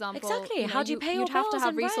can. Like, for example. Exactly. You know, how do you pay your You'd have to bills have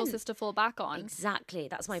and resources rent? to fall back on. Exactly.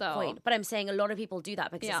 That's my point. But I'm saying a lot of people do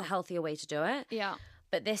that because it's a healthier way to do it. Yeah.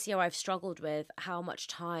 But this year I've struggled with how much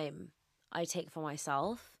time I take for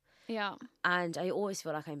myself. Yeah. And I always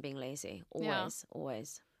feel like I'm being lazy.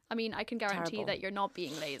 Always. I mean, I can guarantee Terrible. that you're not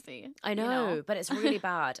being lazy. I know, but it's really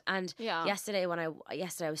bad. And Yeah. yesterday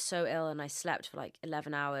I was so ill and I slept for like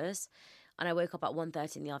 11 hours and I woke up at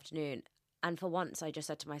 1:30 in the afternoon. And for once I just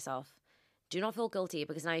said to myself, do not feel guilty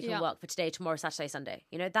because now you can work for today, tomorrow, Saturday, Sunday.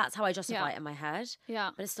 You know, that's how I justify it in my head.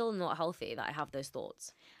 Yeah. But it's still not healthy that I have those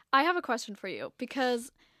thoughts. I have a question for you,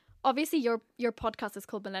 because obviously your podcast is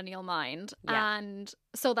called Millennial Mind. Yeah. And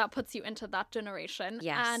so that puts you into that generation.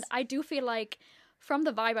 Yes. And I do feel like, from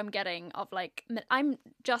the vibe I'm getting of like, I'm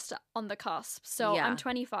just on the cusp. So I'm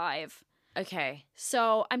 25. Okay.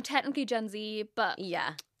 So I'm technically Gen Z, but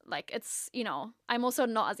Yeah. like, it's, you know, I'm also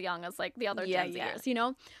not as young as like the other Gen Yeah. Zers, you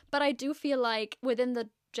know? But I do feel like within the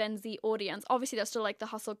Gen Z audience, obviously there's still like the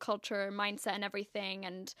hustle culture mindset and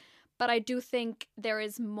everything, but I do think there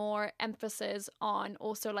is more emphasis on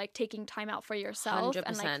also like taking time out for yourself 100%.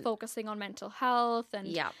 and like focusing on mental health and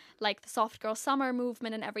Yeah. like the soft girl summer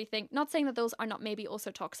movement and everything. Not saying that those are not maybe also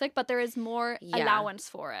toxic, but there is more allowance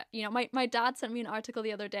for it. You know, my dad sent me an article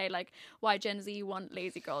the other day, like why Gen Z want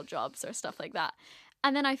lazy girl jobs or stuff like that.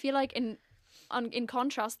 And then I feel like in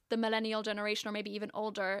contrast, the millennial generation, or maybe even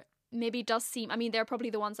older, maybe does seem, I mean, they're probably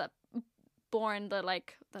the ones that born the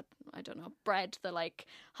like, that, I don't know, bred the like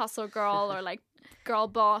hustle girl or like girl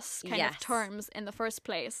boss kind of terms in the first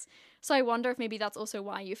place. So I wonder if maybe that's also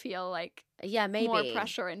why you feel like maybe more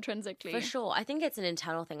pressure intrinsically. For sure. I think it's an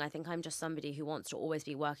internal thing. I think I'm just somebody who wants to always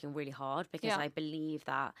be working really hard because I believe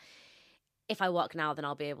that if I work now, then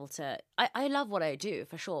I'll be able to... I love what I do,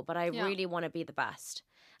 for sure, but I really want to be the best.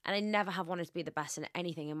 And I never have wanted to be the best in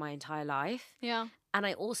anything in my entire life. Yeah. And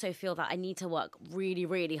I also feel that I need to work really,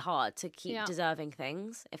 really hard to keep deserving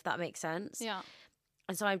things, if that makes sense. Yeah.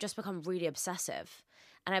 And so I've just become really obsessive.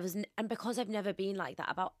 And because I've never been like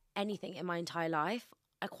that about anything in my entire life,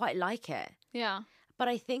 I quite like it. Yeah. But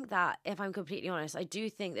I think that, if I'm completely honest, I do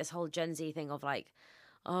think this whole Gen Z thing of like,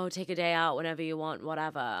 oh, take a day out whenever you want,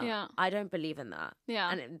 whatever. Yeah. I don't believe in that.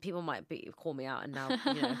 Yeah. And people might call me out and now,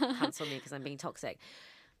 cancel me because I'm being toxic.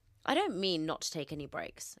 I don't mean not to take any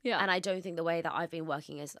breaks. Yeah. And I don't think the way that I've been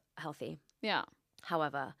working is healthy. Yeah.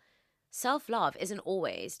 However, self-love isn't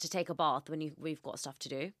always to take a bath when we've got stuff to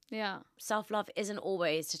do. Yeah. Self-love isn't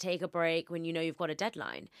always to take a break when you know you've got a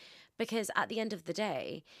deadline. Because at the end of the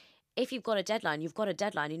day, if you've got a deadline, you've got a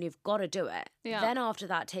deadline and you've got to do it. Yeah. Then after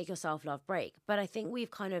that, take your self-love break. But I think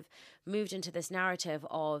we've kind of moved into this narrative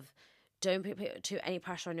of don't put too any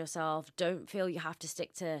pressure on yourself. Don't feel you have to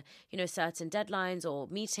stick to, certain deadlines or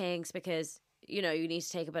meetings because, you need to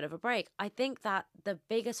take a bit of a break. I think that the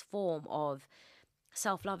biggest form of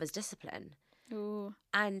self-love is discipline. Ooh.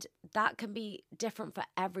 And that can be different for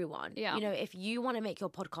everyone. Yeah. If you want to make your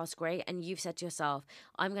podcast great and you've said to yourself,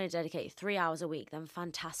 I'm going to dedicate 3 hours a week, then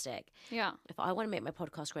fantastic. Yeah. If I want to make my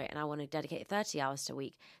podcast great and I want to dedicate 30 hours a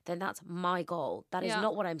week, then that's my goal. That is Yeah.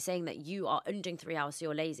 not what I'm saying that you are only doing 3 hours so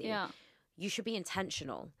you're lazy. Yeah. You should be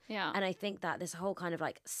intentional. Yeah. And I think that this whole kind of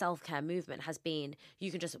like self-care movement has been, you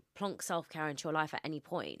can just plonk self-care into your life at any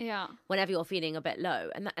point. Yeah. Whenever you're feeling a bit low.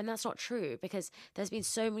 And that's not true because there's been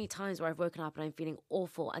so many times where I've woken up and I'm feeling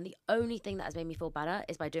awful. And the only thing that has made me feel better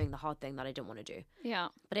is by doing the hard thing that I didn't want to do. Yeah.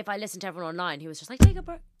 But if I listened to everyone online who was just like, take a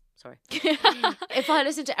break. Sorry. If I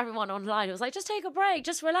listened to everyone online who was like, just take a break,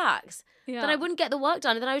 just relax. Yeah. Then I wouldn't get the work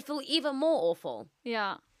done and then I would feel even more awful.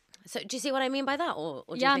 Yeah. So do you see what I mean by that? Or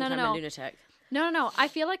do Yeah, you think no, I'm no. a lunatic? No. I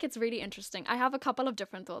feel like it's really interesting. I have a couple of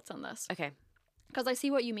different thoughts on this. Okay. Because I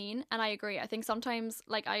see what you mean, and I agree. I think sometimes,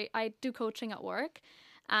 like, I do coaching at work,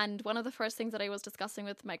 and one of the first things that I was discussing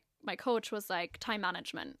with my coach was, like, time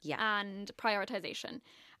management and prioritization.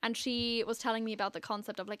 And she was telling me about the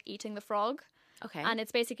concept of, like, eating the frog. Okay. And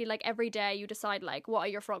it's basically, like, every day you decide, like, what are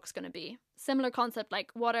your frogs going to be? Similar concept, like,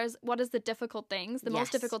 what is the difficult things, the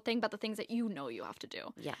most difficult thing, but the things that you know you have to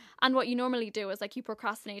do. Yeah. And what you normally do is, like, you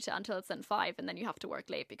procrastinate it until it's then 5, and then you have to work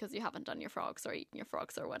late because you haven't done your frogs or eaten your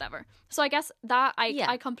frogs or whatever. So I guess that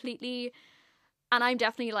I completely, and I'm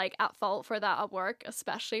definitely, like, at fault for that at work,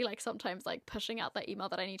 especially, like, sometimes, like, pushing out that email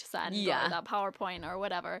that I need to send or that PowerPoint or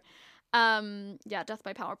whatever. Death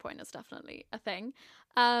by PowerPoint is definitely a thing.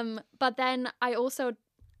 But then I also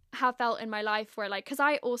have felt in my life where, like, because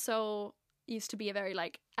I also used to be a very,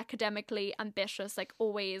 like, academically ambitious, like,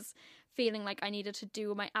 always feeling like I needed to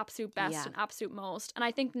do my absolute best and absolute most. And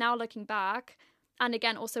I think now looking back, and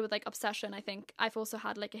again also with, like, obsession, I think I've also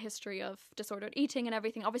had, like, a history of disordered eating and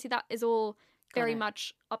everything. Obviously that is all very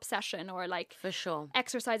much obsession, or, like, for sure,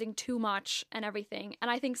 exercising too much and everything.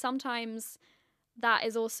 And I think sometimes that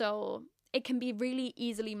is also, it can be really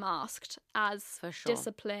easily masked as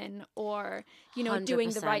discipline, or, you know, 100%. Doing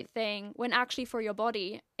the right thing, when actually for your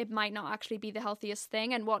body it might not actually be the healthiest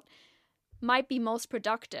thing. And what might be most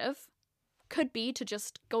productive could be to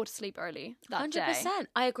just go to sleep early that 100%. day.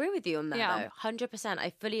 I agree with you on that, though. 100%. I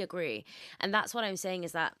fully agree. And that's what I'm saying,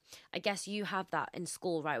 is that I guess you have that in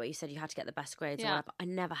school, right, where you said you had to get the best grades or whatever. I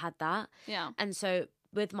never had that. Yeah. And so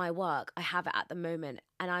with my work, I have it at the moment,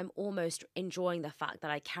 and I'm almost enjoying the fact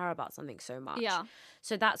that I care about something so much. Yeah.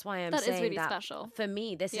 So that's why I'm saying really that special. For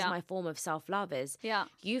me, this is my form of self-love, is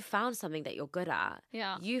you found something that you're good at.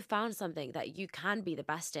 Yeah. You found something that you can be the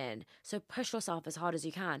best in. So push yourself as hard as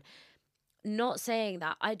you can. Not saying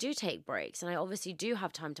that I do take breaks, and I obviously do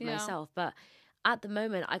have time to myself, but at the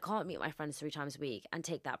moment I can't meet my friends 3 times a week and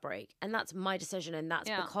take that break. And that's my decision, and that's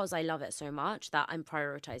because I love it so much that I'm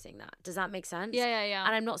prioritizing that. Does that make sense? Yeah.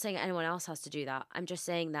 And I'm not saying anyone else has to do that. I'm just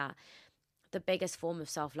saying that the biggest form of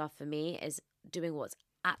self-love for me is doing what's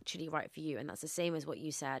actually right for you. And that's the same as what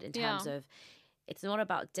you said in terms of, it's not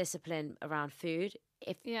about discipline around food.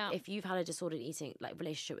 If you've had a disordered eating, like,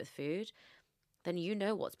 relationship with food, then you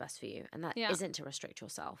know what's best for you, and that isn't to restrict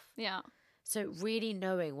yourself. Yeah. So really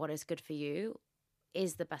knowing what is good for you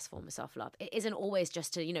is the best form of self-love. It isn't always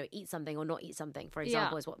just to, you know, eat something or not eat something, for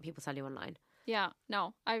example, is what people tell you online. Yeah,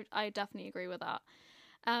 no, I definitely agree with that.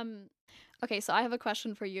 Okay, so I have a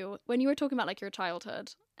question for you. When you were talking about, like, your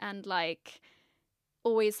childhood and, like,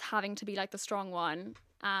 always having to be, like, the strong one,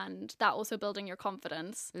 and that also building your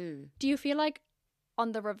confidence, do you feel like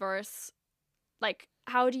on the reverse, like,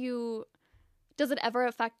 does it ever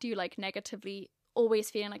affect you, like, negatively, always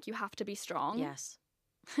feeling like you have to be strong? Yes.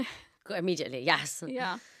 Immediately, yes.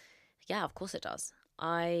 Yeah. Yeah, of course it does.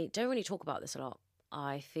 I don't really talk about this a lot.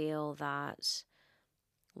 I feel that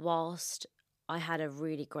whilst I had a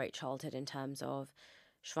really great childhood in terms of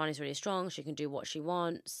Shivani's really strong, she can do what she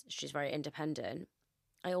wants, she's very independent,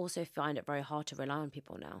 I also find it very hard to rely on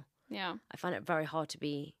people now. Yeah. I find it very hard to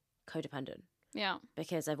be codependent. Yeah.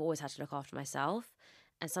 Because I've always had to look after myself.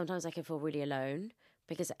 And sometimes I can feel really alone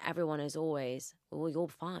because everyone is always, well, you're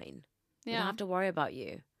fine. We don't have to worry about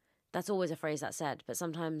you. That's always a phrase that's said. But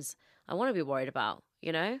sometimes I want to be worried about,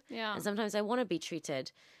 you know? Yeah. And sometimes I want to be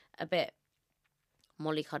treated a bit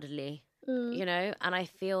mollycoddly, you know? And I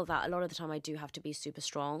feel that a lot of the time I do have to be super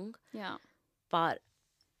strong. Yeah. But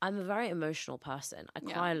I'm a very emotional person. I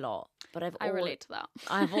cry a lot. But I relate to that.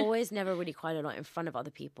 I've always never really cried a lot in front of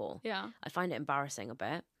other people. Yeah. I find it embarrassing a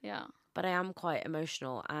bit. Yeah. But I am quite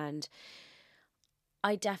emotional, and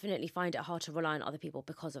I definitely find it hard to rely on other people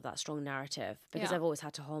because of that strong narrative, because I've always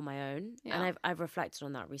had to hold my own. Yeah. And I've reflected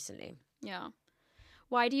on that recently. Yeah.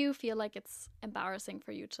 Why do you feel like it's embarrassing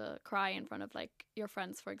for you to cry in front of, like, your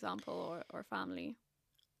friends, for example, or family?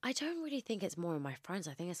 I don't really think it's more of my friends.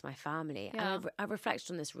 I think it's my family. Yeah. And I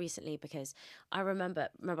reflected on this recently because I remember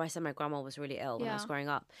I said my grandma was really ill when I was growing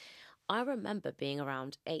up. I remember being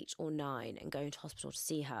around 8 or 9 and going to hospital to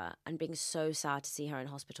see her and being so sad to see her in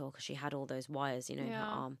hospital because she had all those wires, you know, in her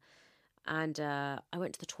arm. And I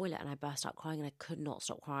went to the toilet and I burst out crying, and I could not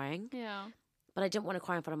stop crying. Yeah. But I didn't want to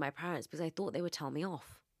cry in front of my parents because I thought they would tell me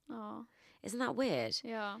off. Oh. Isn't that weird?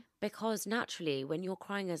 Yeah. Because naturally, when you're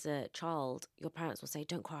crying as a child, your parents will say,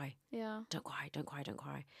 don't cry. Yeah. Don't cry, don't cry, don't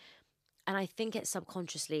cry. And I think it's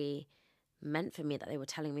subconsciously meant for me that they were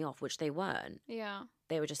telling me off, which they weren't. Yeah.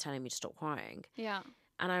 They were just telling me to stop crying. Yeah.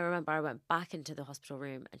 And I remember I went back into the hospital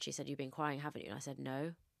room and she said, you've been crying, haven't you? And I said,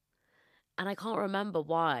 no. And I can't remember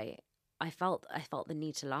why I felt the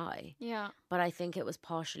need to lie. Yeah. But I think it was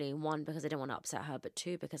partially, one, because I didn't want to upset her, but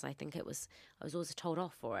two, because I think I was also told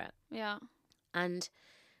off for it. Yeah. And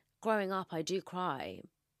growing up, I do cry,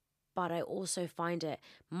 but I also find it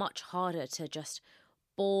much harder to just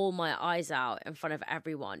bawl my eyes out in front of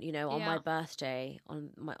everyone, you know, on my birthday,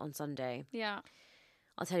 on Sunday. Yeah.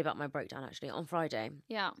 I'll tell you about my breakdown, actually. On Friday,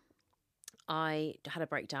 Yeah. I had a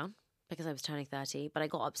breakdown because I was turning 30, but I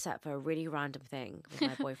got upset for a really random thing with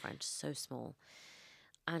my boyfriend, so small.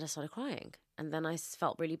 And I started crying. And then I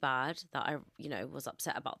felt really bad that I, you know, was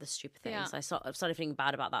upset about this stupid thing. Yeah. So I started feeling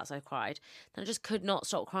bad about that, so I cried. Then I just could not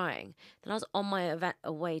stop crying. Then I was on my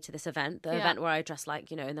way to this event, the event where I dressed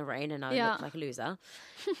like, you know, in the rain and I looked like a loser.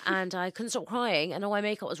 And I couldn't stop crying and all my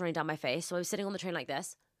makeup was running down my face. So I was sitting on the train like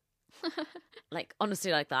this. Like,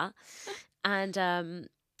 honestly, like that. And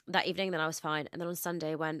that evening, then I was fine. And then on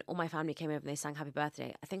Sunday, when all my family came over and they sang happy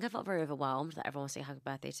birthday, I think I felt very overwhelmed that everyone was saying happy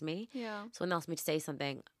birthday to me. Yeah. So when they asked me to say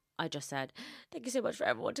something, I just said, thank you so much for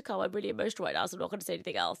everyone to come. I'm really emotional right now, so I'm not going to say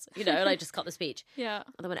anything else. You know, and I just cut the speech. Yeah.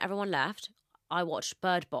 And then when everyone left, I watched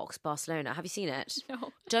Bird Box Barcelona. Have you seen it?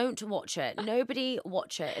 No. Don't watch it. Nobody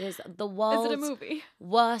watch it. It is the world's Is it a movie?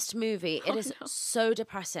 worst movie. It is so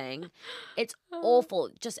depressing. It's awful.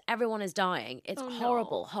 Just everyone is dying. It's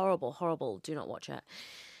horrible, horrible, horrible. Do not watch it.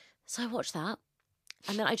 So I watched that.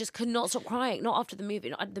 And then I just could not stop crying. Not after the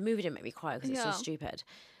movie. The movie didn't make me cry because it's so stupid.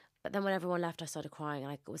 But then when everyone left, I started crying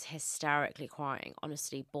and I was hysterically crying,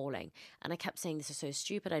 honestly, bawling. And I kept saying, this is so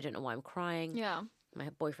stupid. I don't know why I'm crying. Yeah. My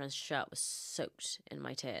boyfriend's shirt was soaked in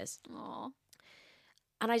my tears. Aw.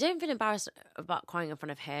 And I don't feel embarrassed about crying in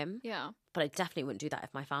front of him. Yeah. But I definitely wouldn't do that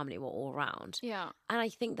if my family were all around. Yeah. And I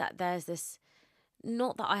think that there's this,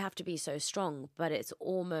 not that I have to be so strong, but it's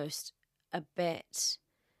almost a bit,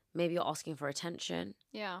 maybe you're asking for attention.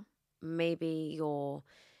 Yeah. Maybe you're,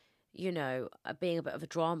 you know, being a bit of a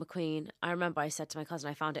drama queen. I remember I said to my cousin,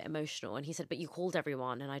 I found it emotional. And he said, but you called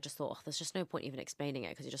everyone. And I just thought, there's just no point even explaining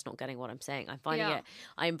it because you're just not getting what I'm saying. I'm finding it,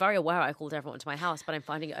 I'm very aware I called everyone to my house, but I'm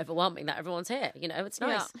finding it overwhelming that everyone's here. You know, it's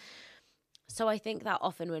nice. Yeah. So I think that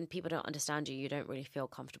often when people don't understand you, you don't really feel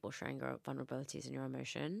comfortable sharing your vulnerabilities and your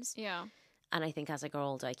emotions. Yeah. And I think as I grow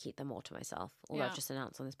older, I keep them more to myself. Although I've just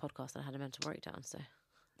announced on this podcast that I had a mental breakdown. So,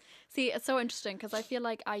 see, it's so interesting because I feel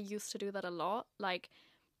like I used to do that a lot. Like,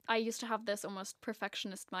 I used to have this almost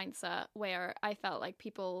perfectionist mindset where I felt like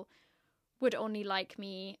people would only like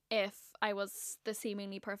me if I was the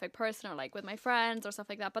seemingly perfect person or like with my friends or stuff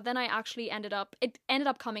like that. But then I actually ended up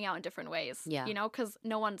coming out in different ways, you know, because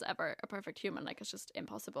no one's ever a perfect human. Like, it's just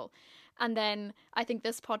impossible. And then I think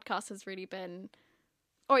this podcast has really been,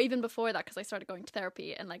 or even before that, because I started going to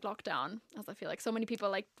therapy in like lockdown, as I feel like so many people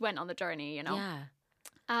like went on the journey, you know? yeah.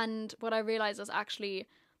 And what I realized is actually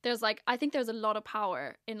there's like, I think there's a lot of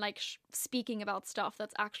power in like speaking about stuff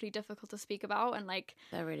that's actually difficult to speak about and like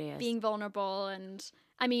There really is. being vulnerable. And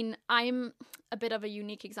I mean, I'm a bit of a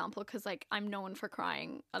unique example because like I'm known for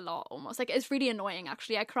crying a lot almost. Like, it's really annoying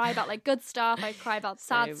actually. I cry about like good stuff. I cry about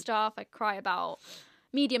sad stuff. I cry about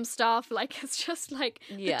medium stuff. Like, it's just like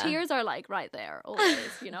the tears are like right there always,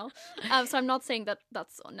 you know? So I'm not saying that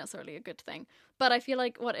that's necessarily a good thing. But I feel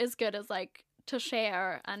like what is good is like to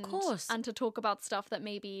share and to talk about stuff that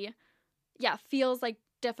maybe feels like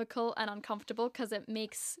difficult and uncomfortable because it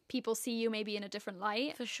makes people see you maybe in a different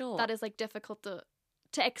light. For sure. That is like difficult to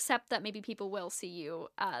accept that maybe people will see you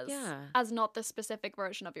as not the specific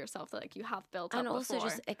version of yourself that like you have built up and also before.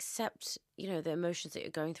 just accept, you know, the emotions that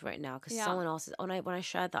you're going through right now because someone else's. When I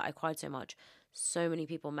shared that, I cried so much. So many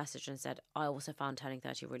people messaged and said, I also found turning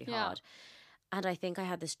 30 really hard. And I think I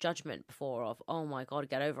had this judgment before of, oh my God,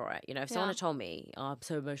 get over it. You know, if someone had told me, oh, I'm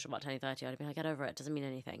so emotional about turning 30, I'd be like, get over it. It doesn't mean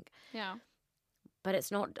anything. Yeah. But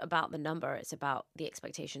it's not about the number. It's about the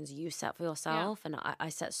expectations you set for yourself. And I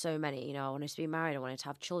set so many, you know, I wanted to be married. I wanted to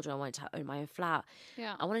have children. I wanted to own my own flat.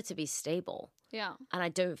 Yeah. I wanted to be stable. Yeah. And I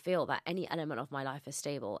don't feel that any element of my life is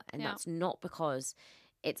stable. And that's not because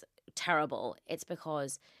it's terrible. It's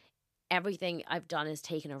because everything I've done is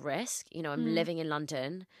taken a risk. You know, I'm living in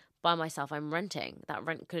London by myself. I'm renting. That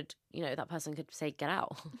rent could, you know, that person could say, get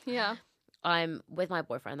out. Yeah. I'm with my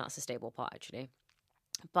boyfriend. That's the stable part, actually.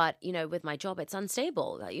 But, you know, with my job, it's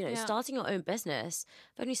unstable. You know, starting your own business,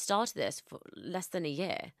 I've only started this for less than a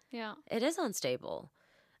year. Yeah. It is unstable.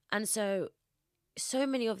 And so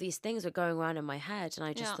many of these things were going around in my head. And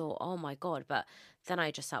I just thought, oh, my God. But then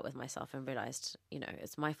I just sat with myself and realized, you know,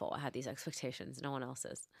 it's my fault. I had these expectations, no one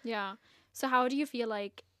else's. Yeah. So how do you feel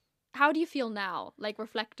now, like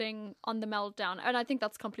reflecting on the meltdown? And I think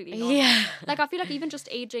that's completely normal. Yeah. Like, I feel like even just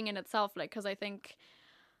aging in itself, like, because I think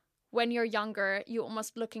when you're younger, you're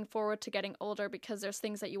almost looking forward to getting older because there's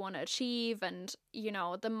things that you want to achieve, and, you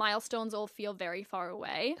know, the milestones all feel very far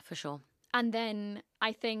away. For sure. And then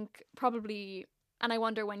I think probably, and I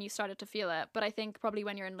wonder when you started to feel it, but I think probably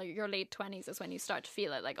when you're in like your late 20s is when you start to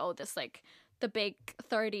feel it, like, oh, this like the big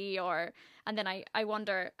 30, or, and then I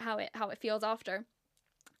wonder how it feels after.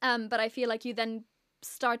 But I feel like you then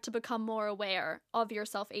start to become more aware of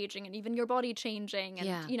yourself aging and even your body changing,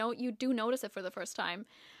 and you know, you do notice it for the first time.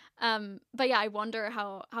 But yeah, I wonder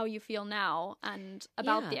how you feel now, and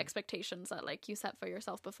about the expectations that like you set for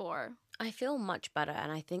yourself before. I feel much better,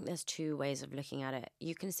 and I think there's two ways of looking at it.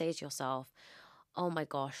 You can say to yourself, oh my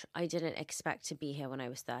gosh, I didn't expect to be here when I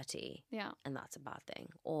was 30. Yeah. And that's a bad thing.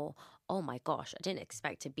 Or, oh my gosh, I didn't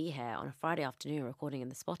expect to be here on a Friday afternoon recording in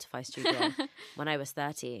the Spotify studio when I was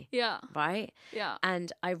 30. Yeah. Right? Yeah.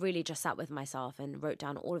 And I really just sat with myself and wrote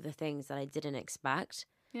down all of the things that I didn't expect.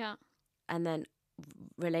 Yeah. And then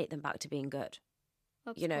relate them back to being good.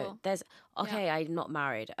 That's you know, cool. there's, okay, I'm not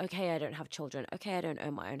married. Okay, I don't have children. Okay, I don't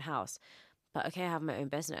own my own house. But okay, I have my own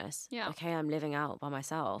business. Yeah. Okay, I'm living out by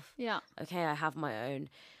myself. Yeah. Okay, I have my own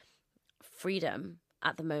freedom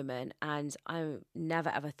at the moment, and I never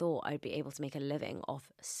ever thought I'd be able to make a living off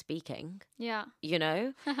speaking. Yeah. You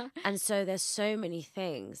know? And so there's so many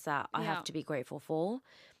things that I have to be grateful for.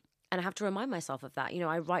 And I have to remind myself of that. You know,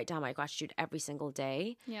 I write down my gratitude every single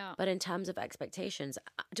day. Yeah. But in terms of expectations,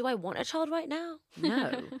 do I want a child right now?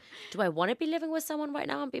 No. Do I want to be living with someone right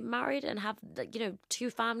now and be married and have, you know, 2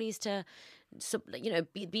 families to, you know,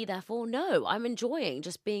 be there for? No. I'm enjoying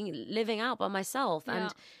just living out by myself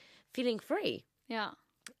and feeling free. Yeah.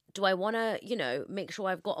 Do I want to, you know, make sure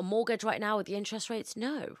I've got a mortgage right now with the interest rates?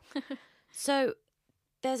 No. So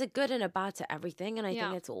there's a good and a bad to everything, and I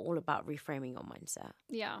think it's all about reframing your mindset.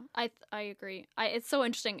 Yeah, I agree. It's so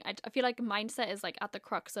interesting. I feel like mindset is like at the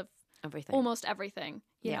crux of Everything. almost everything,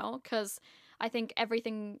 you know, because I think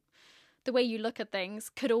everything, the way you look at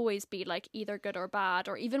things could always be like either good or bad,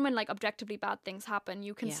 or even when like objectively bad things happen,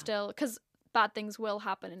 you can still, because bad things will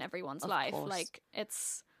happen in everyone's life. Course. Like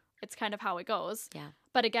it's kind of how it goes. Yeah.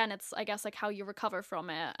 But again, it's, I guess, like how you recover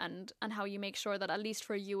from it, and how you make sure that at least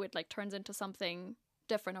for you it like turns into something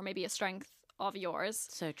different, or maybe a strength of yours.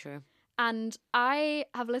 So true. And I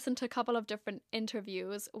have listened to a couple of different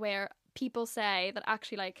interviews where people say that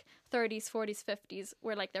actually like 30s, 40s, 50s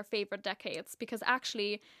were like their favorite decades, because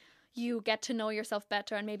actually you get to know yourself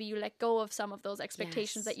better, and maybe you let go of some of those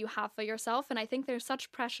expectations that you have for yourself. And I think there's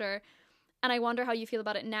such pressure, and I wonder how you feel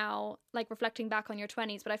about it now, like reflecting back on your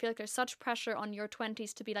 20s, but I feel like there's such pressure on your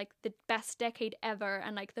 20s to be like the best decade ever,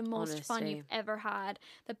 and like the most fun you've ever had,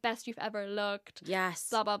 the best you've ever looked. Yes.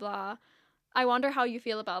 Blah, blah, blah. I wonder how you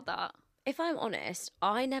feel about that. If I'm honest,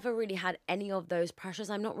 I never really had any of those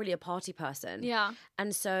pressures. I'm not really a party person. Yeah.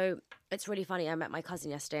 And so it's really funny. I met my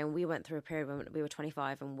cousin yesterday, and we went through a period when we were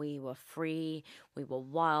 25, and we were free, we were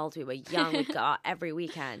wild, we were young, we'd go out every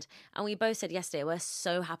weekend. And we both said yesterday, we're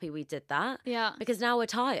so happy we did that. Yeah. Because now we're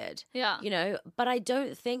tired. Yeah. You know, but I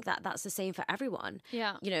don't think that that's the same for everyone.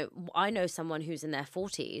 Yeah. You know, I know someone who's in their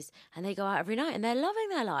 40s, and they go out every night and they're loving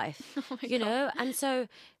their life. Oh my you God. know, and so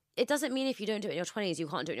it doesn't mean if you don't do it in your 20s, you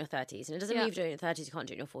can't do it in your 30s. And it doesn't mean if you do it in your 30s, you can't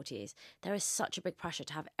do it in your 40s. There is such a big pressure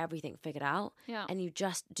to have everything figured out. Yeah. And you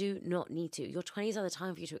just do not need to. Your 20s are the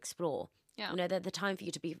time for you to explore. Yeah. You know, they're the time for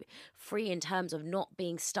you to be free in terms of not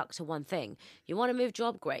being stuck to one thing. You want to move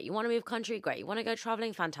job? Great. You want to move country? Great. You want to go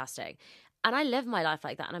traveling? Fantastic. And I live my life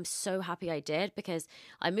like that. And I'm so happy I did, because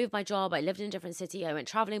I moved my job. I lived in a different city. I went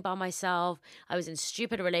traveling by myself. I was in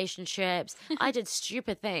stupid relationships. I did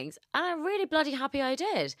stupid things. And I'm really bloody happy I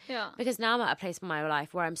did. Yeah. Because now I'm at a place in my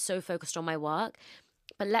life where I'm so focused on my work.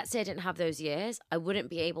 But let's say I didn't have those years, I wouldn't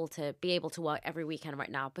be able to work every weekend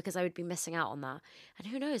right now, because I would be missing out on that. And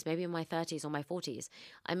who knows, maybe in my 30s or my 40s,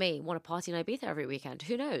 I may want to party in Ibiza every weekend.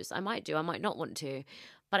 Who knows? I might do, I might not want to.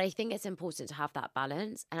 But I think it's important to have that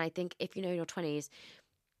balance. And I think if you know in your 20s,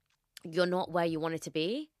 you're not where you wanted to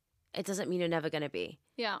be, it doesn't mean you're never going to be.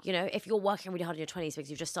 Yeah. You know, if you're working really hard in your 20s because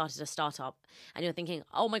you've just started a startup and you're thinking,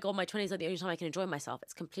 oh my God, my 20s are the only time I can enjoy myself,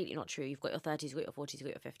 it's completely not true. You've got your 30s, you've got your 40s,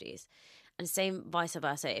 you've got your 50s. And same vice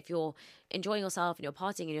versa. If you're enjoying yourself and you're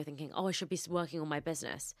partying and you're thinking, oh, I should be working on my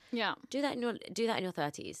business. Yeah. Do that in your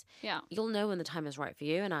 30s. Yeah. You'll know when the time is right for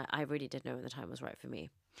you. And I really did know when the time was right for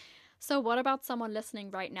me. So what about someone listening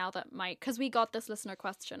right now that might, because we got this listener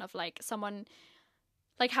question of like someone,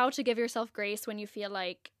 like how to give yourself grace when you feel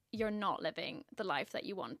like you're not living the life that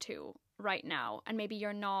you want to right now, and maybe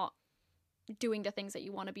you're not doing the things that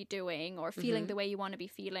you want to be doing, or feeling the way you want to be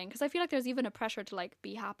feeling, because I feel like there's even a pressure to like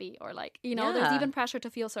be happy, or like, you know, there's even pressure to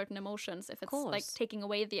feel certain emotions if it's like taking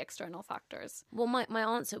away the external factors. Well,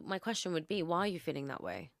 my question would be, why are you feeling that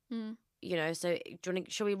way? You know, so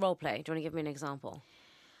shall we role play? Do you want to give me an example?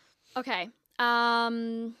 Okay.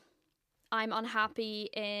 I'm unhappy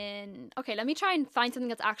in... Okay, let me try and find something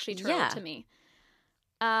that's actually true to me.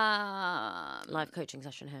 Live coaching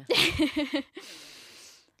session here.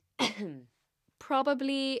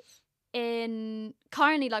 Probably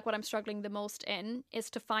currently, like, what I'm struggling the most in is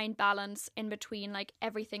to find balance in between, like,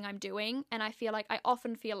 everything I'm doing. And I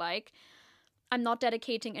often feel like I'm not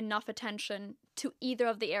dedicating enough attention to either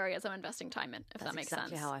of the areas I'm investing time in, if that makes sense.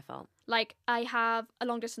 That's exactly how I felt. Like, I have a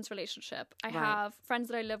long distance relationship. I have friends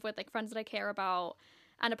that I live with, like friends that I care about,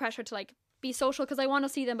 and a pressure to, like, be social because I want to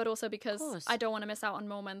see them, but also because I don't want to miss out on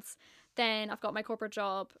moments. Then I've got my corporate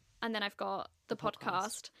job, and then I've got the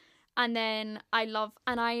podcast. And then I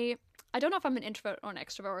don't know if I'm an introvert or an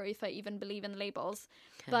extrovert, or if I even believe in labels,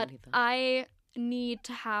 but I need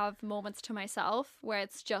to have moments to myself where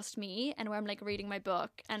it's just me and where I'm, like, reading my book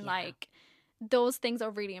and like those things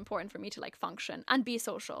are really important for me to, like, function and be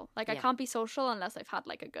social. Like, I can't be social unless I've had,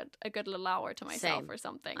 like, a good little hour to myself or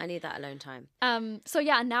something. I need that alone time. So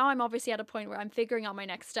yeah, now I'm obviously at a point where I'm figuring out my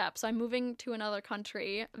next step. So I'm moving to another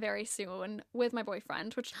country very soon with my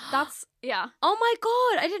boyfriend, which that's Oh my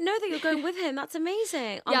God, I didn't know that you were going with him. That's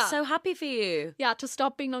amazing. I'm so happy for you. Yeah, to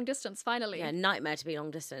stop being long distance finally. Yeah, nightmare to be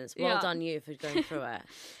long distance. Well done you for going through it.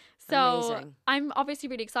 So amazing. I'm obviously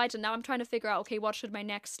really excited. Now I'm trying to figure out, okay, what should my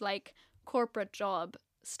next, like, corporate job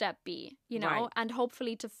step be, you know, and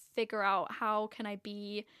hopefully to figure out how can I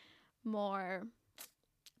be more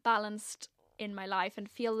balanced in my life and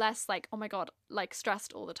feel less like, oh my God, like,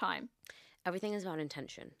 stressed all the time. Everything is about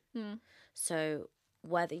intention. So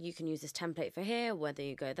whether you can use this template for here, whether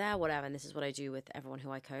you go there, whatever, and this is what I do with everyone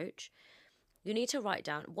who I coach, you need to write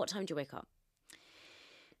down, what time do you wake up?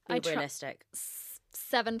 Be realistic.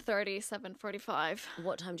 7:30, 7:45.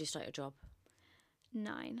 What time do you start your job?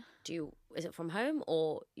 9. Is it from home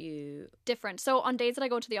or you... Different. So on days that I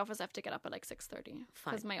go to the office, I have to get up at like 6:30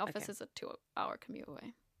 because my office is a 2-hour commute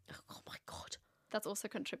away. Oh my God. That's also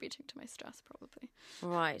contributing to my stress, probably.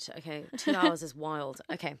 Right. Okay. 2 hours is wild.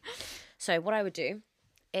 Okay. So what I would do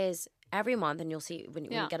is every month, and you'll see when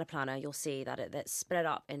you get a planner, you'll see that it's split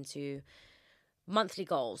up into monthly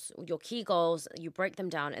goals, your key goals, you break them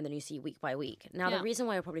down, and then you see week by week. Now, the reason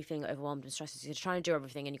why you're probably feeling overwhelmed and stressed is you're trying to do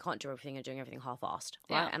everything and you can't do everything and doing everything half-assed,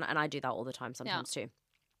 right? And I do that all the time sometimes too.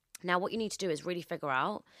 Now, what you need to do is really figure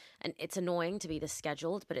out, and it's annoying to be this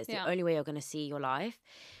scheduled, but it's the only way you're going to see your life.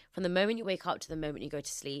 From the moment you wake up to the moment you go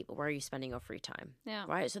to sleep, where are you spending your free time?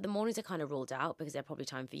 Right? So the mornings are kind of ruled out because they're probably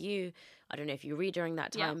time for you. I don't know if you read during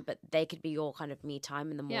that time, but they could be your kind of me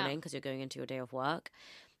time in the morning because you're going into your day of work.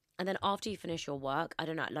 And then after you finish your work, I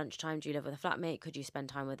don't know, at lunchtime, do you live with a flatmate? Could you spend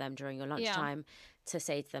time with them during your lunchtime to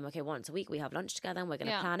say to them, okay, once a week we have lunch together and we're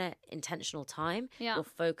going to plan it, intentional time. You're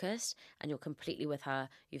focused and you're completely with her.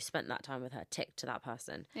 You've spent that time with her, tick to that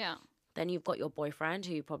person. Then you've got your boyfriend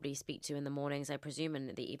who you probably speak to in the mornings, I presume,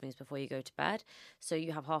 and the evenings before you go to bed. So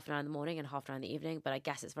you have half an hour in the morning and half an hour in the evening. But I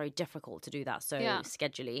guess it's very difficult to do that so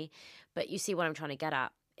schedulely. But you see what I'm trying to get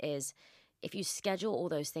at is if you schedule all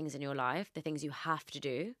those things in your life, the things you have to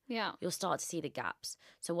do, you'll start to see the gaps.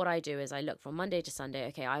 So what I do is I look from Monday to Sunday.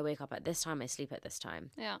 Okay, I wake up at this time, I sleep at this time.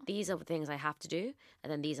 These are the things I have to do,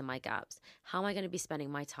 and then these are my gaps. How am I going to be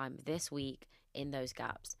spending my time this week in those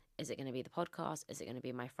gaps? Is it going to be the podcast? Is it going to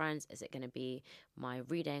be my friends? Is it going to be my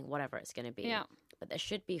reading? Whatever it's going to be. But there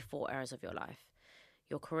should be 4 areas of your life: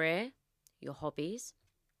 your career, your hobbies,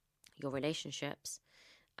 your relationships,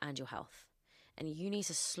 and your health. And you need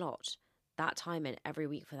to slot that time in every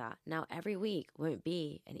week for that. Now, every week won't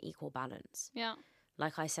be an equal balance.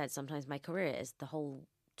 Like I said, sometimes my career is the whole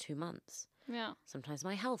 2 months. Sometimes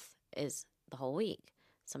my health is the whole week.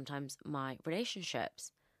 Sometimes my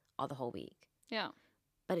relationships are the whole week.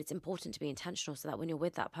 But it's important to be intentional so that when you're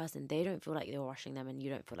with that person, they don't feel like you're rushing them and you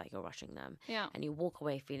don't feel like you're rushing them. And you walk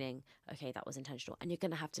away feeling, okay, that was intentional. And you're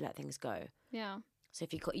going to have to let things go. So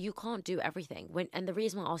if you can't do everything. And the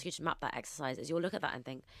reason why I ask you to map that exercise is you'll look at that and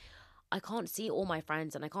think, I can't see all my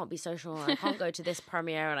friends and I can't be social and I can't go to this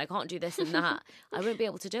premiere and I can't do this and that. I won't be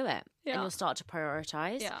able to do it. And you'll start to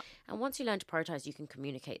prioritize. And once you learn to prioritize, you can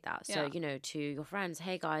communicate that. So, you know, to your friends,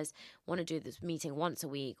 hey guys, want to do this meeting once a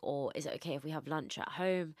week, or is it okay if we have lunch at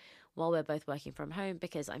home while we're both working from home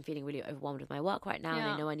because I'm feeling really overwhelmed with my work right now and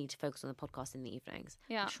I know I need to focus on the podcast in the evenings.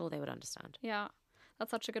 I'm sure they would understand. That's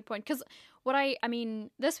such a good point. Because I mean,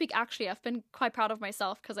 this week actually, I've been quite proud of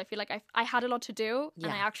myself because I feel like I had a lot to do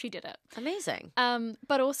and I actually did it. Amazing.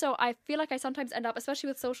 But also I feel like I sometimes end up, especially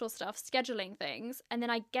with social stuff, scheduling things, and then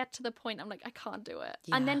I get to the point I'm like, I can't do it.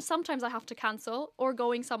 And then sometimes I have to cancel, or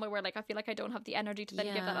going somewhere where like I feel like I don't have the energy to then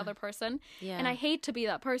give that other person. And I hate to be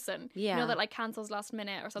that person, you know, that like cancels last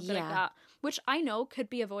minute or something like that, which I know could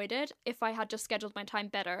be avoided if I had just scheduled my time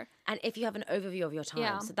better. And if you have an overview of your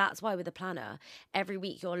time. So that's why with the planner, every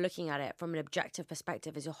week you're looking at it from an objective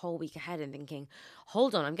perspective as your whole week ahead and thinking,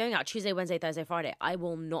 hold on, I'm going out Tuesday, Wednesday, Thursday, Friday. I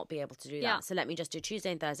will not be able to do that. So let me just do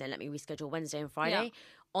Tuesday and Thursday and let me reschedule Wednesday and Friday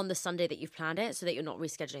on the Sunday that you've planned it, so that you're not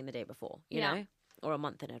rescheduling the day before, you know, or a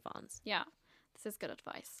month in advance. Yeah. This is good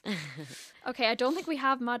advice. Okay, I don't think we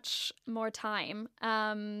have much more time.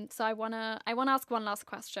 So I wanna ask one last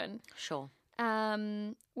question. Sure.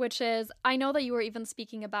 Which is, I know that you were even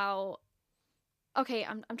speaking about. Okay,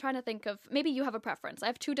 I'm trying to think of, maybe you have a preference. I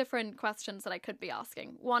have two different questions that I could be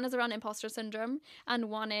asking. One is around imposter syndrome, and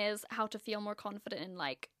one is how to feel more confident in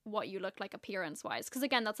like what you look like appearance wise. Because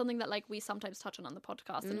again, that's something that like we sometimes touch on the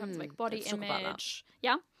podcast in terms of like body image.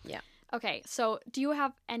 Yeah. Yeah. Okay, so do you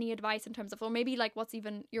have any advice in terms of, or maybe like what's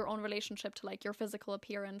even your own relationship to like your physical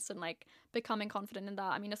appearance and like becoming confident in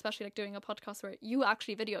that? I mean, especially like doing a podcast where you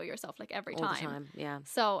actually video yourself like every All the time. Yeah.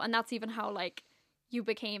 So, and that's even how like you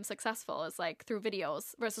became successful, is like through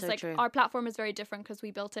videos versus So like true. our platform is very different because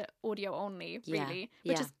we built it audio only, really,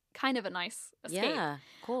 which is kind of a nice escape. Yeah,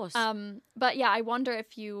 of course. But yeah, I wonder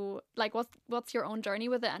if you like what's your own journey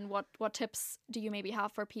with it, and what tips do you maybe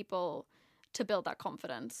have for people to build that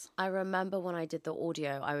confidence? I remember when I did the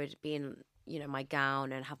audio, I would be in, you know, my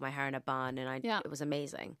gown and have my hair in a bun, and it was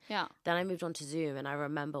amazing. Yeah. Then I moved on to Zoom, and I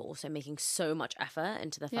remember also making so much effort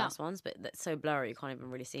into the first ones, but that's so blurry you can't even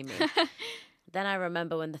really see me. Then I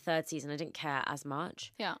remember when the third season, I didn't care as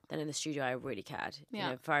much. Yeah. Then in the studio, I really cared. You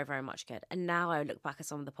know, very, very much cared. And now I look back at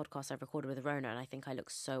some of the podcasts I've recorded with Rona, and I think I look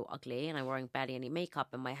so ugly, and I'm wearing barely any makeup,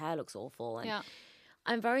 and my hair looks awful. And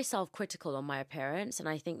I'm very self-critical on my appearance, and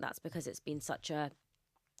I think that's because it's been such a,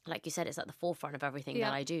 like you said, it's at the forefront of everything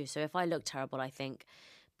that I do. So if I look terrible, I think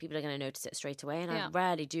people are going to notice it straight away, and I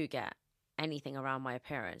rarely do get anything around my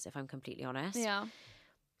appearance, if I'm completely honest. Yeah.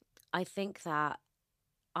 I think that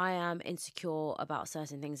I am insecure about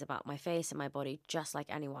certain things about my face and my body, just like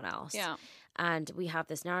anyone else. Yeah. And we have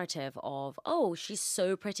this narrative of, oh, she's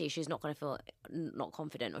so pretty, she's not going to feel not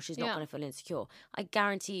confident, or she's not going to feel insecure. I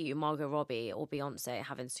guarantee you Margot Robbie or Beyonce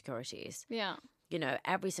have insecurities. Yeah. You know,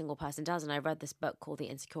 every single person does. And I read this book called The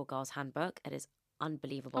Insecure Girl's Handbook. It is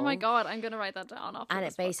unbelievable. Oh my God, I'm going to write that down after And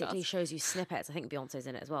this it basically podcast. shows you snippets. I think Beyonce's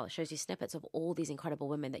in it as well. It shows you snippets of all these incredible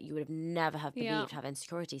women that you would have never have believed have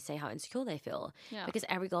insecurity, say how insecure they feel. Yeah. Because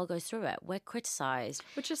every girl goes through it. We're criticized.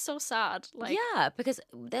 Which is so sad. Like, yeah, because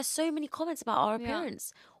there's so many comments about our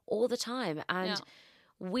appearance all the time. And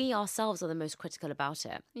we ourselves are the most critical about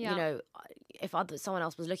it. You know, if someone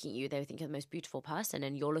else was looking at you, they would think you're the most beautiful person,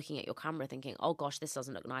 and you're looking at your camera thinking, oh gosh, this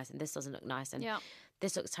doesn't look nice, and this doesn't look nice, and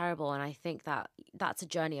this looks terrible. And I think that that's a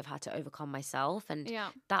journey I've had to overcome myself, and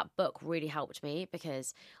that book really helped me,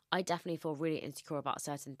 because I definitely feel really insecure about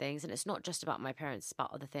certain things, and it's not just about my appearance, it's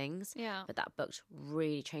about other things. But that book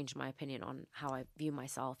really changed my opinion on how I view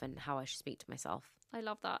myself and how I should speak to myself. I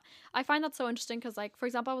love that. I find that so interesting because, like, for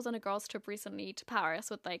example, I was on a girls' trip recently to Paris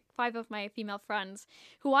with, like, 5 of my female friends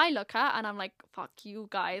who I look at and I'm like, fuck, you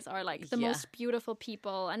guys are, like, the most beautiful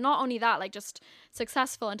people. And not only that, like, just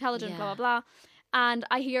successful, intelligent, blah, blah, blah. And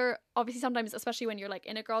I hear, obviously, sometimes, especially when you're, like,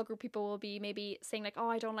 in a girl group, people will be maybe saying, like, oh,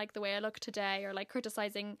 I don't like the way I look today, or, like,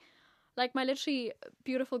 criticizing. Like, my literally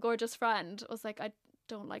beautiful, gorgeous friend was like, I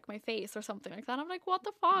don't like my face or something like that. I'm like, what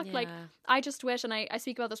the fuck? Like, I just wish, and I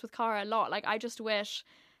speak about this with Cara a lot, like, I just wish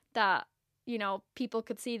that, you know, people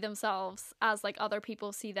could see themselves as, like, other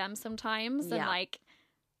people see them sometimes. And, like,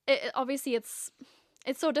 obviously it's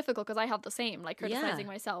so difficult because I have the same, like, criticizing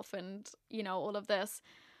myself and, you know, all of this.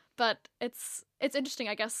 But it's interesting,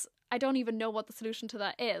 I guess. I don't even know what the solution to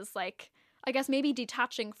that is. Like, I guess maybe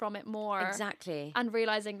detaching from it more. Exactly. And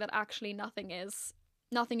realizing that actually nothing is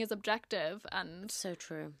objective. And so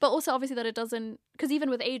true. But also obviously that it doesn't, because even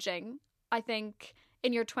with aging, I think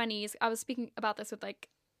in your 20s, I was speaking about this with, like,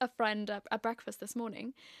 a friend at breakfast this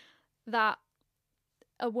morning, that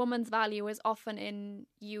a woman's value is often in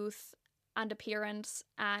youth and appearance,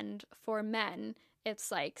 and for men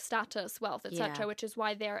it's like status, wealth, etc., which is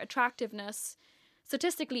why their attractiveness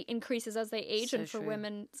statistically increases as they age, and for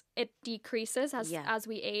women it decreases as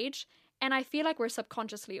we age. And I feel like we're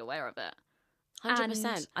subconsciously aware of it.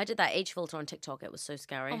 100%. I did that age filter on TikTok. It was so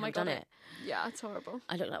scary. Oh my I've God, done it. Yeah, it's horrible.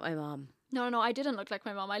 I look like my mum. No, I didn't look like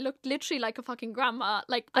my mom. I looked literally like a fucking grandma.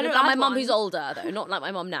 Like, I but a don't like my bad mum one. who's older though, not like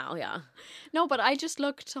my mum now. Yeah. No, but I just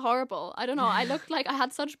looked horrible. I don't know. I looked like I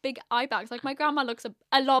had such big eye bags. Like, my grandma looks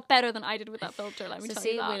a lot better than I did with that filter, let me So tell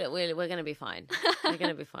see, you that. we're gonna be fine. We're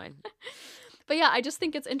gonna be fine. But yeah, I just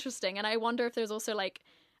think it's interesting. And I wonder if there's also like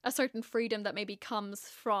a certain freedom that maybe comes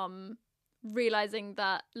from realizing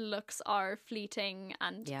that looks are fleeting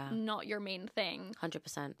and Yeah. not your main thing.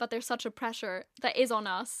 100%. But there's such a pressure that is on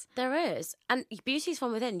us. There is. And beauty's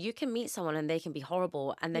from within. You can meet someone and they can be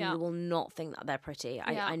horrible and then Yeah. you will not think that they're pretty.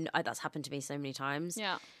 Yeah. I that's happened to me so many times.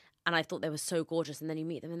 Yeah. And I thought they were so gorgeous and then you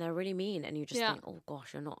meet them and they're really mean and you just Yeah. think, oh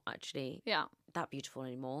gosh, you're not actually Yeah. that beautiful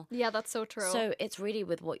anymore. Yeah, that's so true. So it's really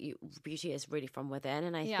with beauty is really from within.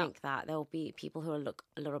 And I Yeah. think that there'll be people who will look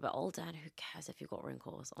a little bit older and who cares if you've got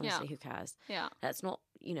wrinkles? Honestly, who cares? Yeah. Let's not,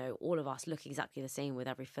 all of us look exactly the same with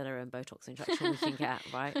every filler and Botox injection we can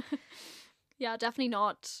get, right? Yeah, definitely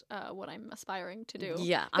not what I'm aspiring to do.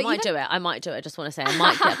 Yeah, But I might even- do it. I might do it. I just want to say I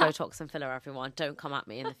might get Botox and filler, everyone. Don't come at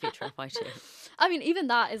me in the future if I do. I mean, even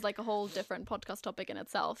that is like a whole different podcast topic in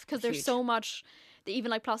itself, because there's Huge. so much,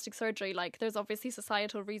 even like plastic surgery, like there's obviously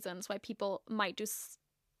societal reasons why people might do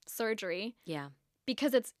surgery Yeah.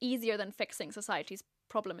 because it's easier than fixing society's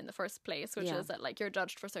problem in the first place, which Yeah. is that like you're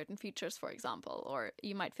judged for certain features, for example, or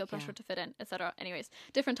you might feel pressure Yeah. to fit in, etc. Anyways,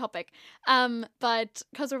 different topic. But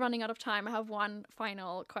because we're running out of time, I have one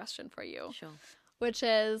final question for you, Sure. which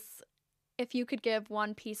is, if you could give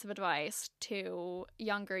one piece of advice to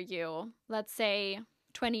younger you, let's say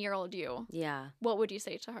 20-year-old you, Yeah. what would you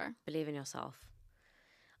say to her? Believe in yourself.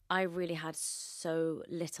 I really had so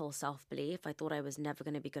little self-belief. I thought I was never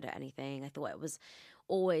going to be good at anything. I thought I was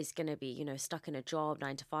always going to be, stuck in a job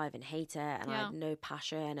 9 to 5 and hate it. And I Yeah. had no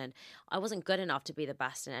passion and I wasn't good enough to be the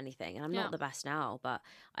best in anything. And I'm Yeah. not the best now, but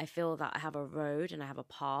I feel that I have a road and I have a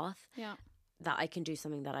path Yeah. that I can do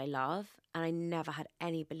something that I love. And I never had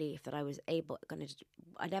any belief that I was I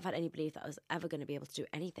never had any belief that I was ever going to be able to do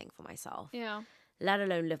anything for myself, Yeah. let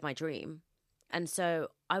alone live my dream. And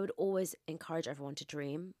so I would always encourage everyone to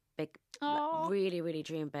dream big, Aw. really, really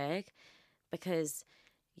dream big, because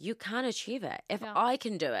you can achieve it. If Yeah. I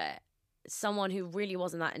can do it, someone who really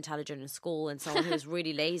wasn't that intelligent in school and someone who was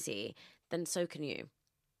really lazy, then so can you.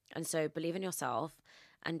 And so believe in yourself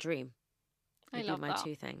and dream. I Would be love my that.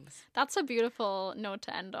 2 things. That's a beautiful note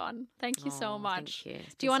to end on. Thank you so Oh, much. Thank you.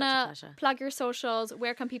 It's Do you been want such a to pleasure. plug your socials?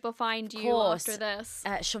 Where can people find you course. after this?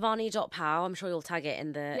 Shivani.Pau. I'm sure you'll tag it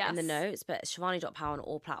in the Yes. notes, but Shivani.Pau on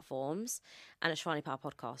all platforms and a Shivani Pau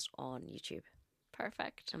podcast on YouTube.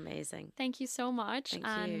 Perfect. Amazing. Thank you so much. Thank you.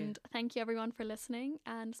 And thank you everyone for listening,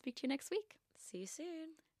 and speak to you next week. See you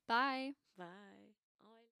soon. Bye. Bye.